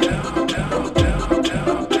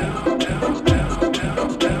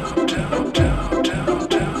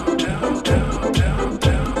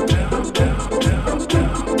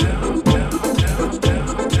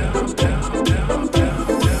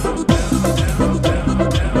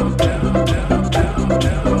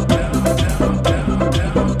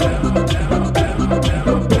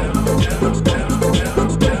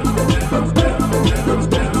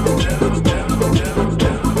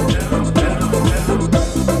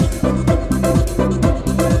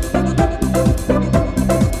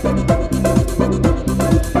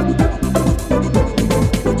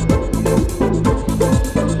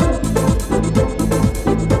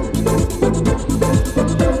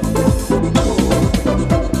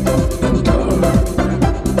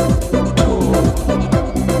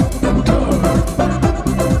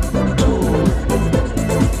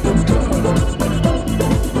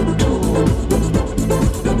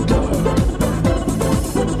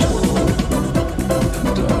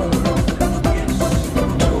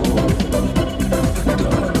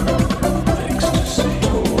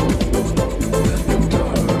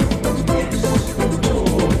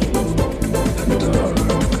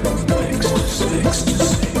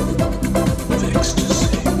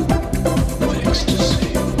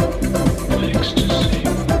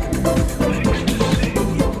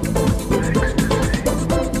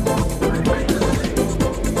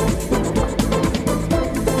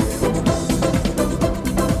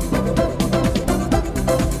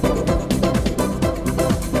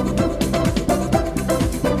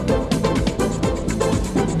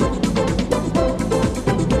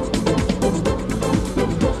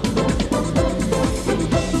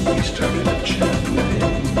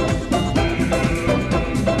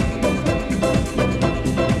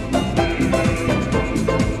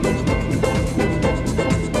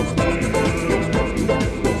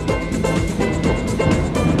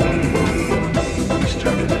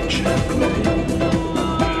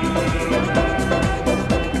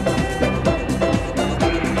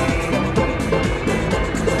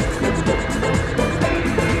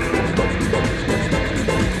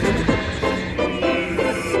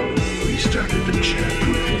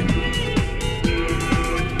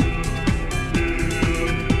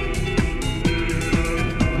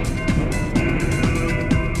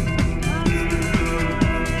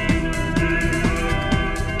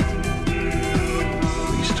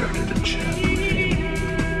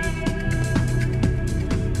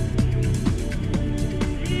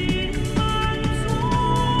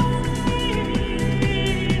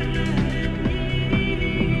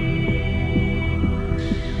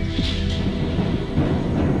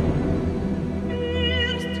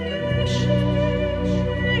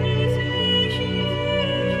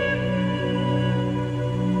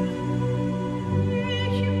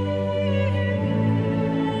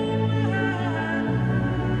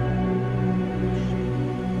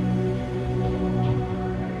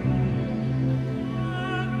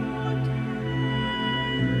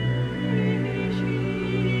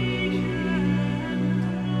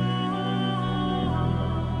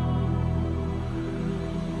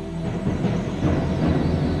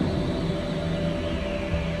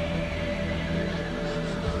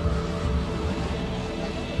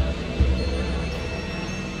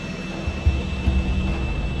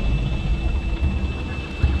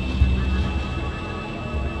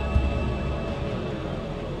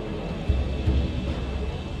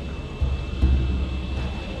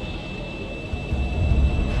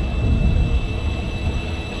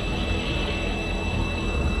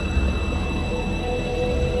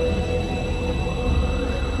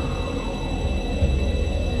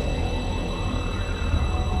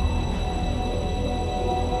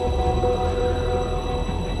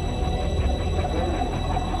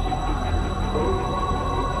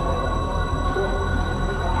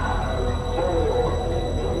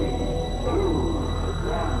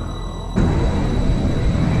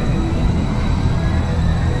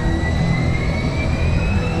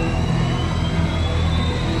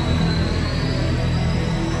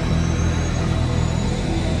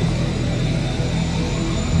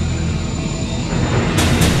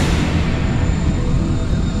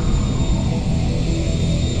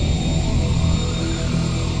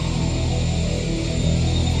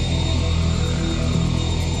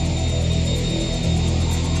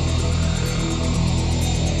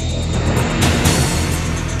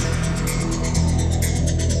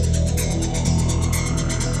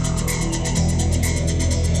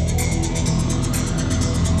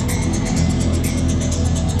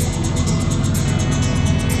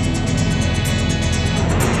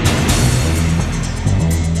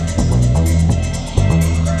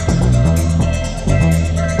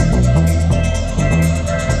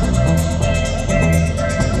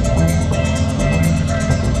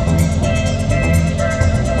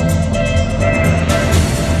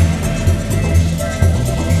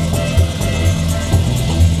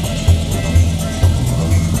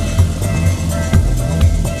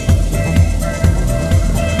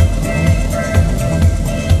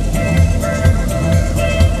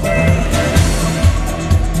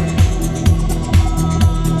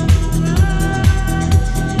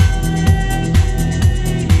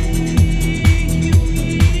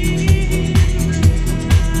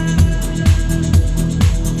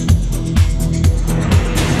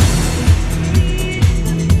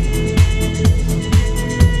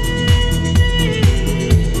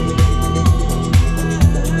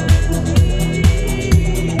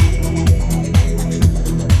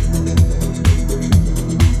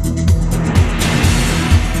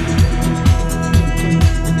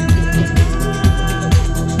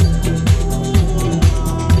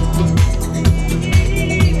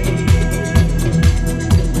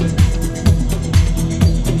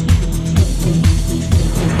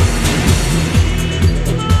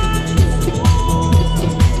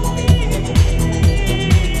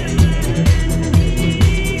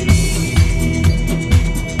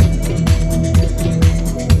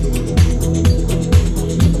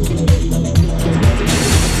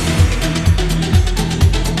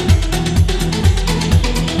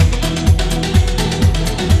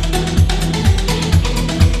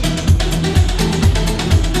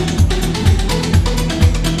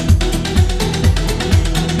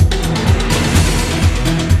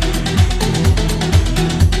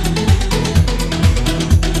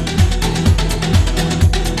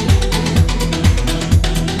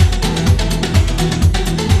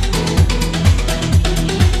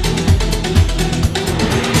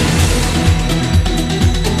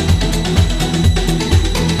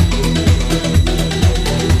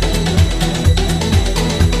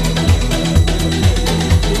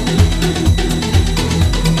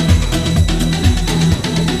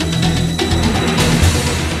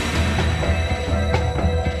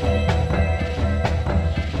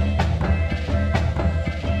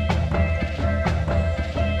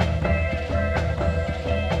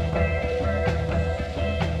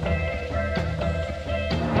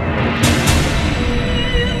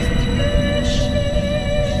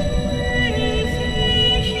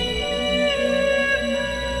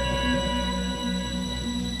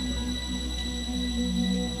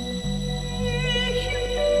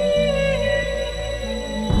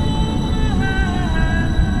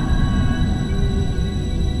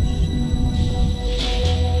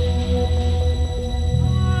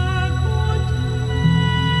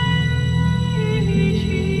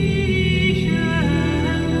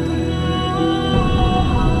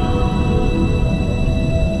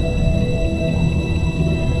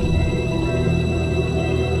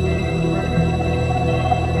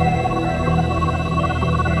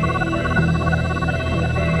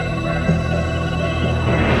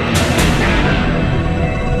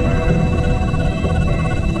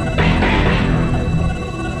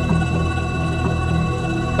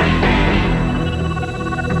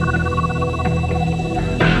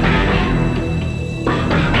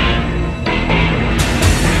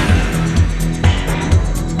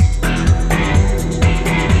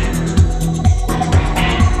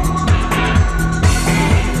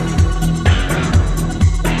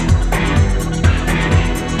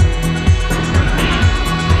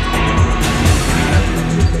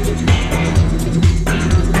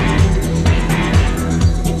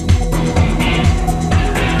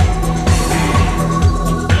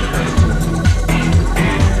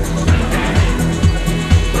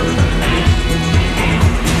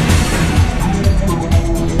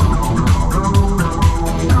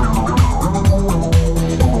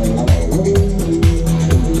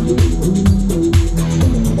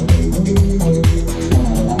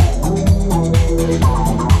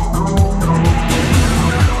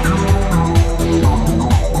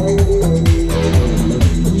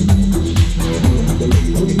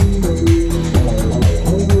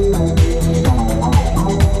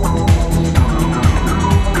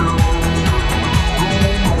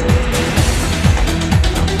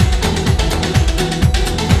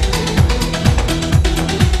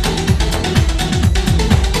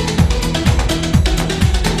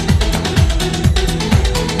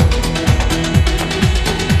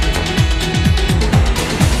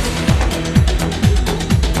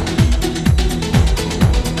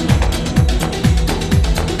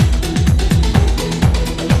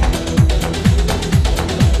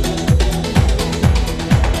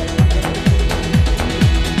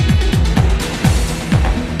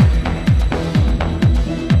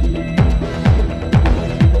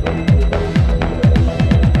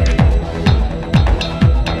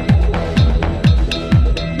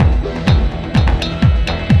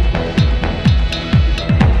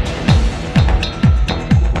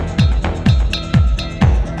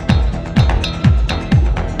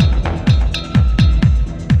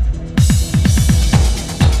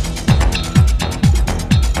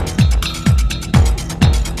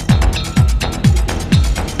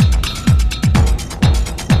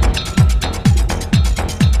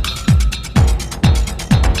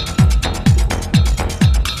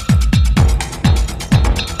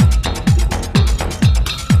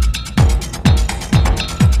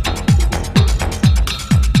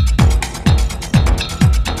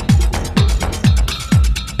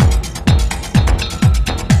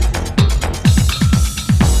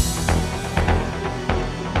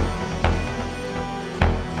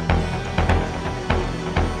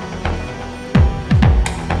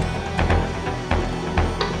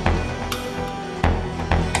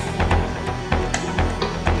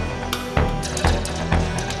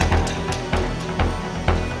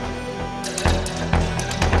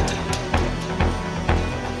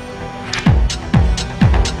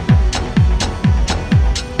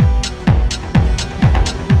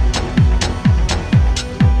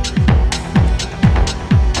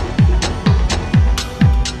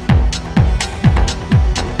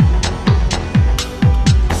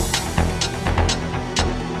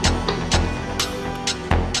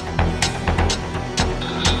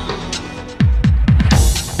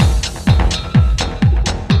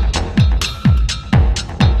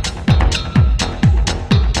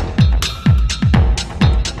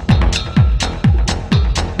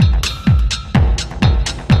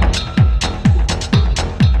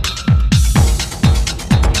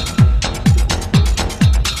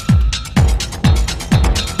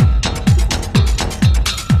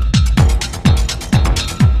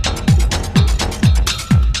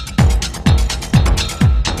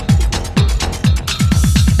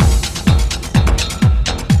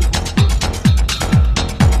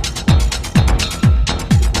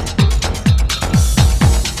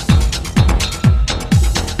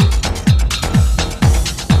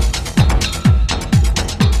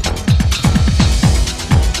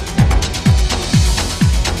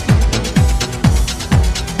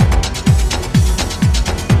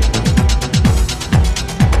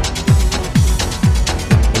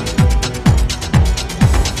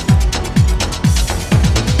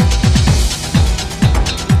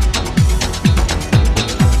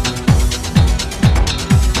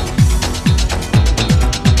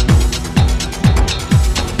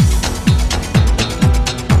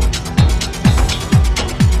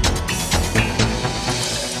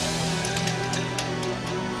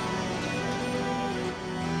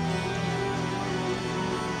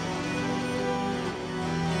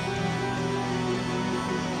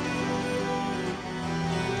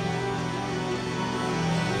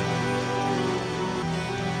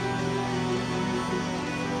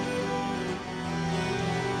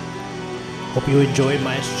 Hope you enjoyed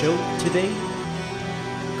my show today.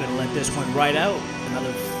 Gonna let this one ride out.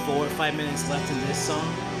 Another 4 or 5 minutes left in this song.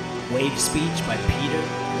 Wave Speech by Peter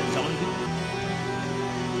the Zombie.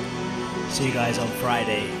 See you guys on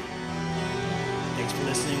Friday. Thanks for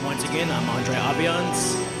listening once again. I'm Andre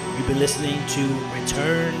Aviance. You've been listening to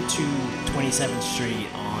Return to 27th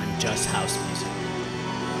Street on Just House Music.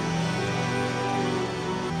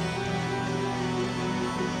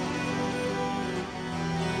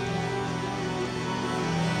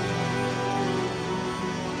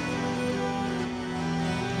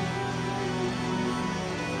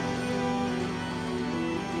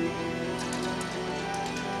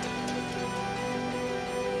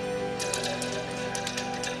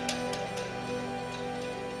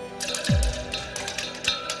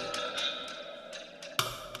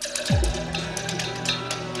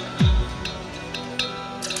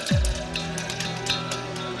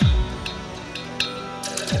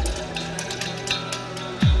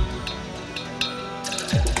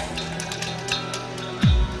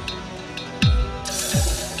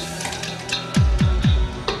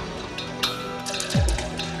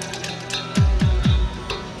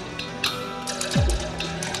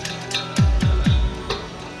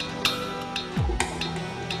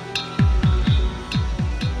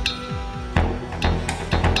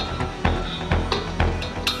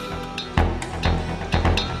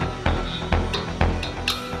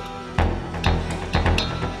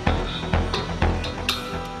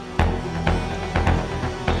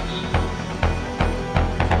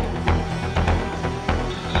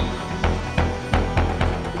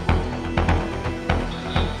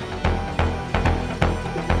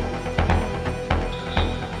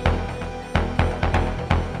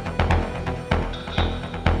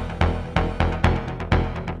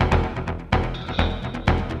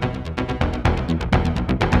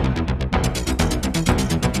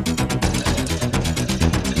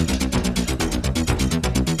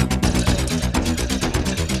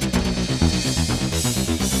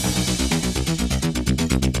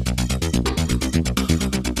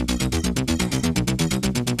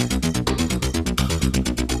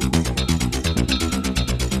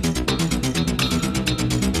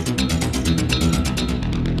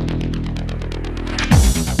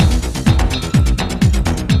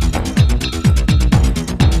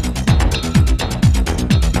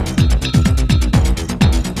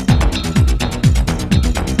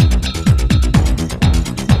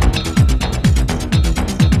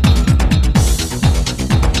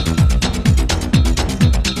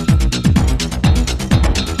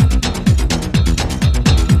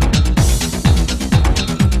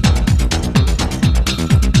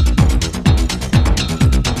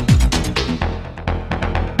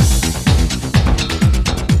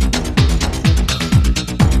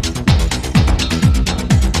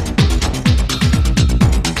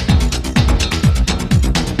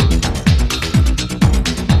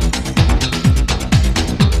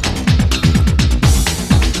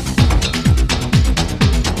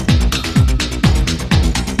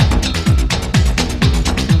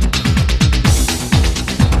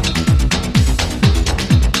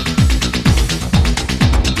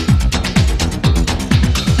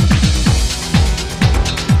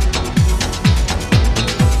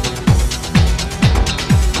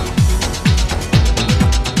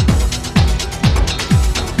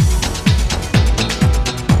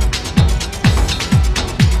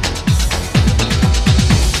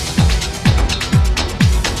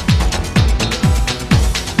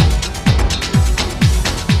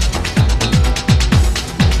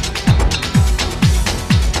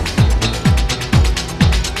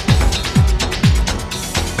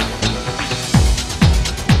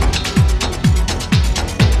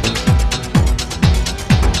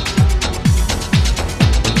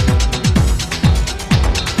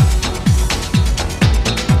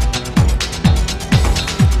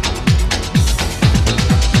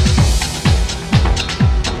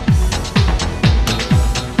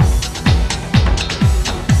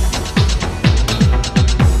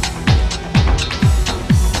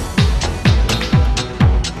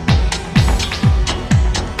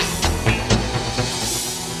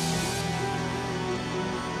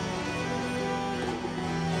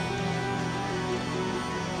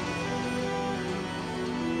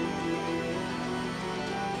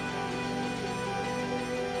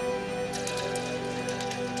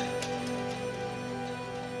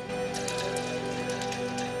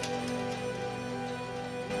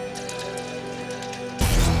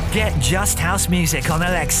 Get Just House Music on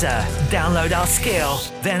Alexa. Download our skill,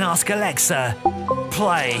 then ask Alexa.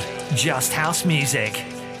 Play Just House Music.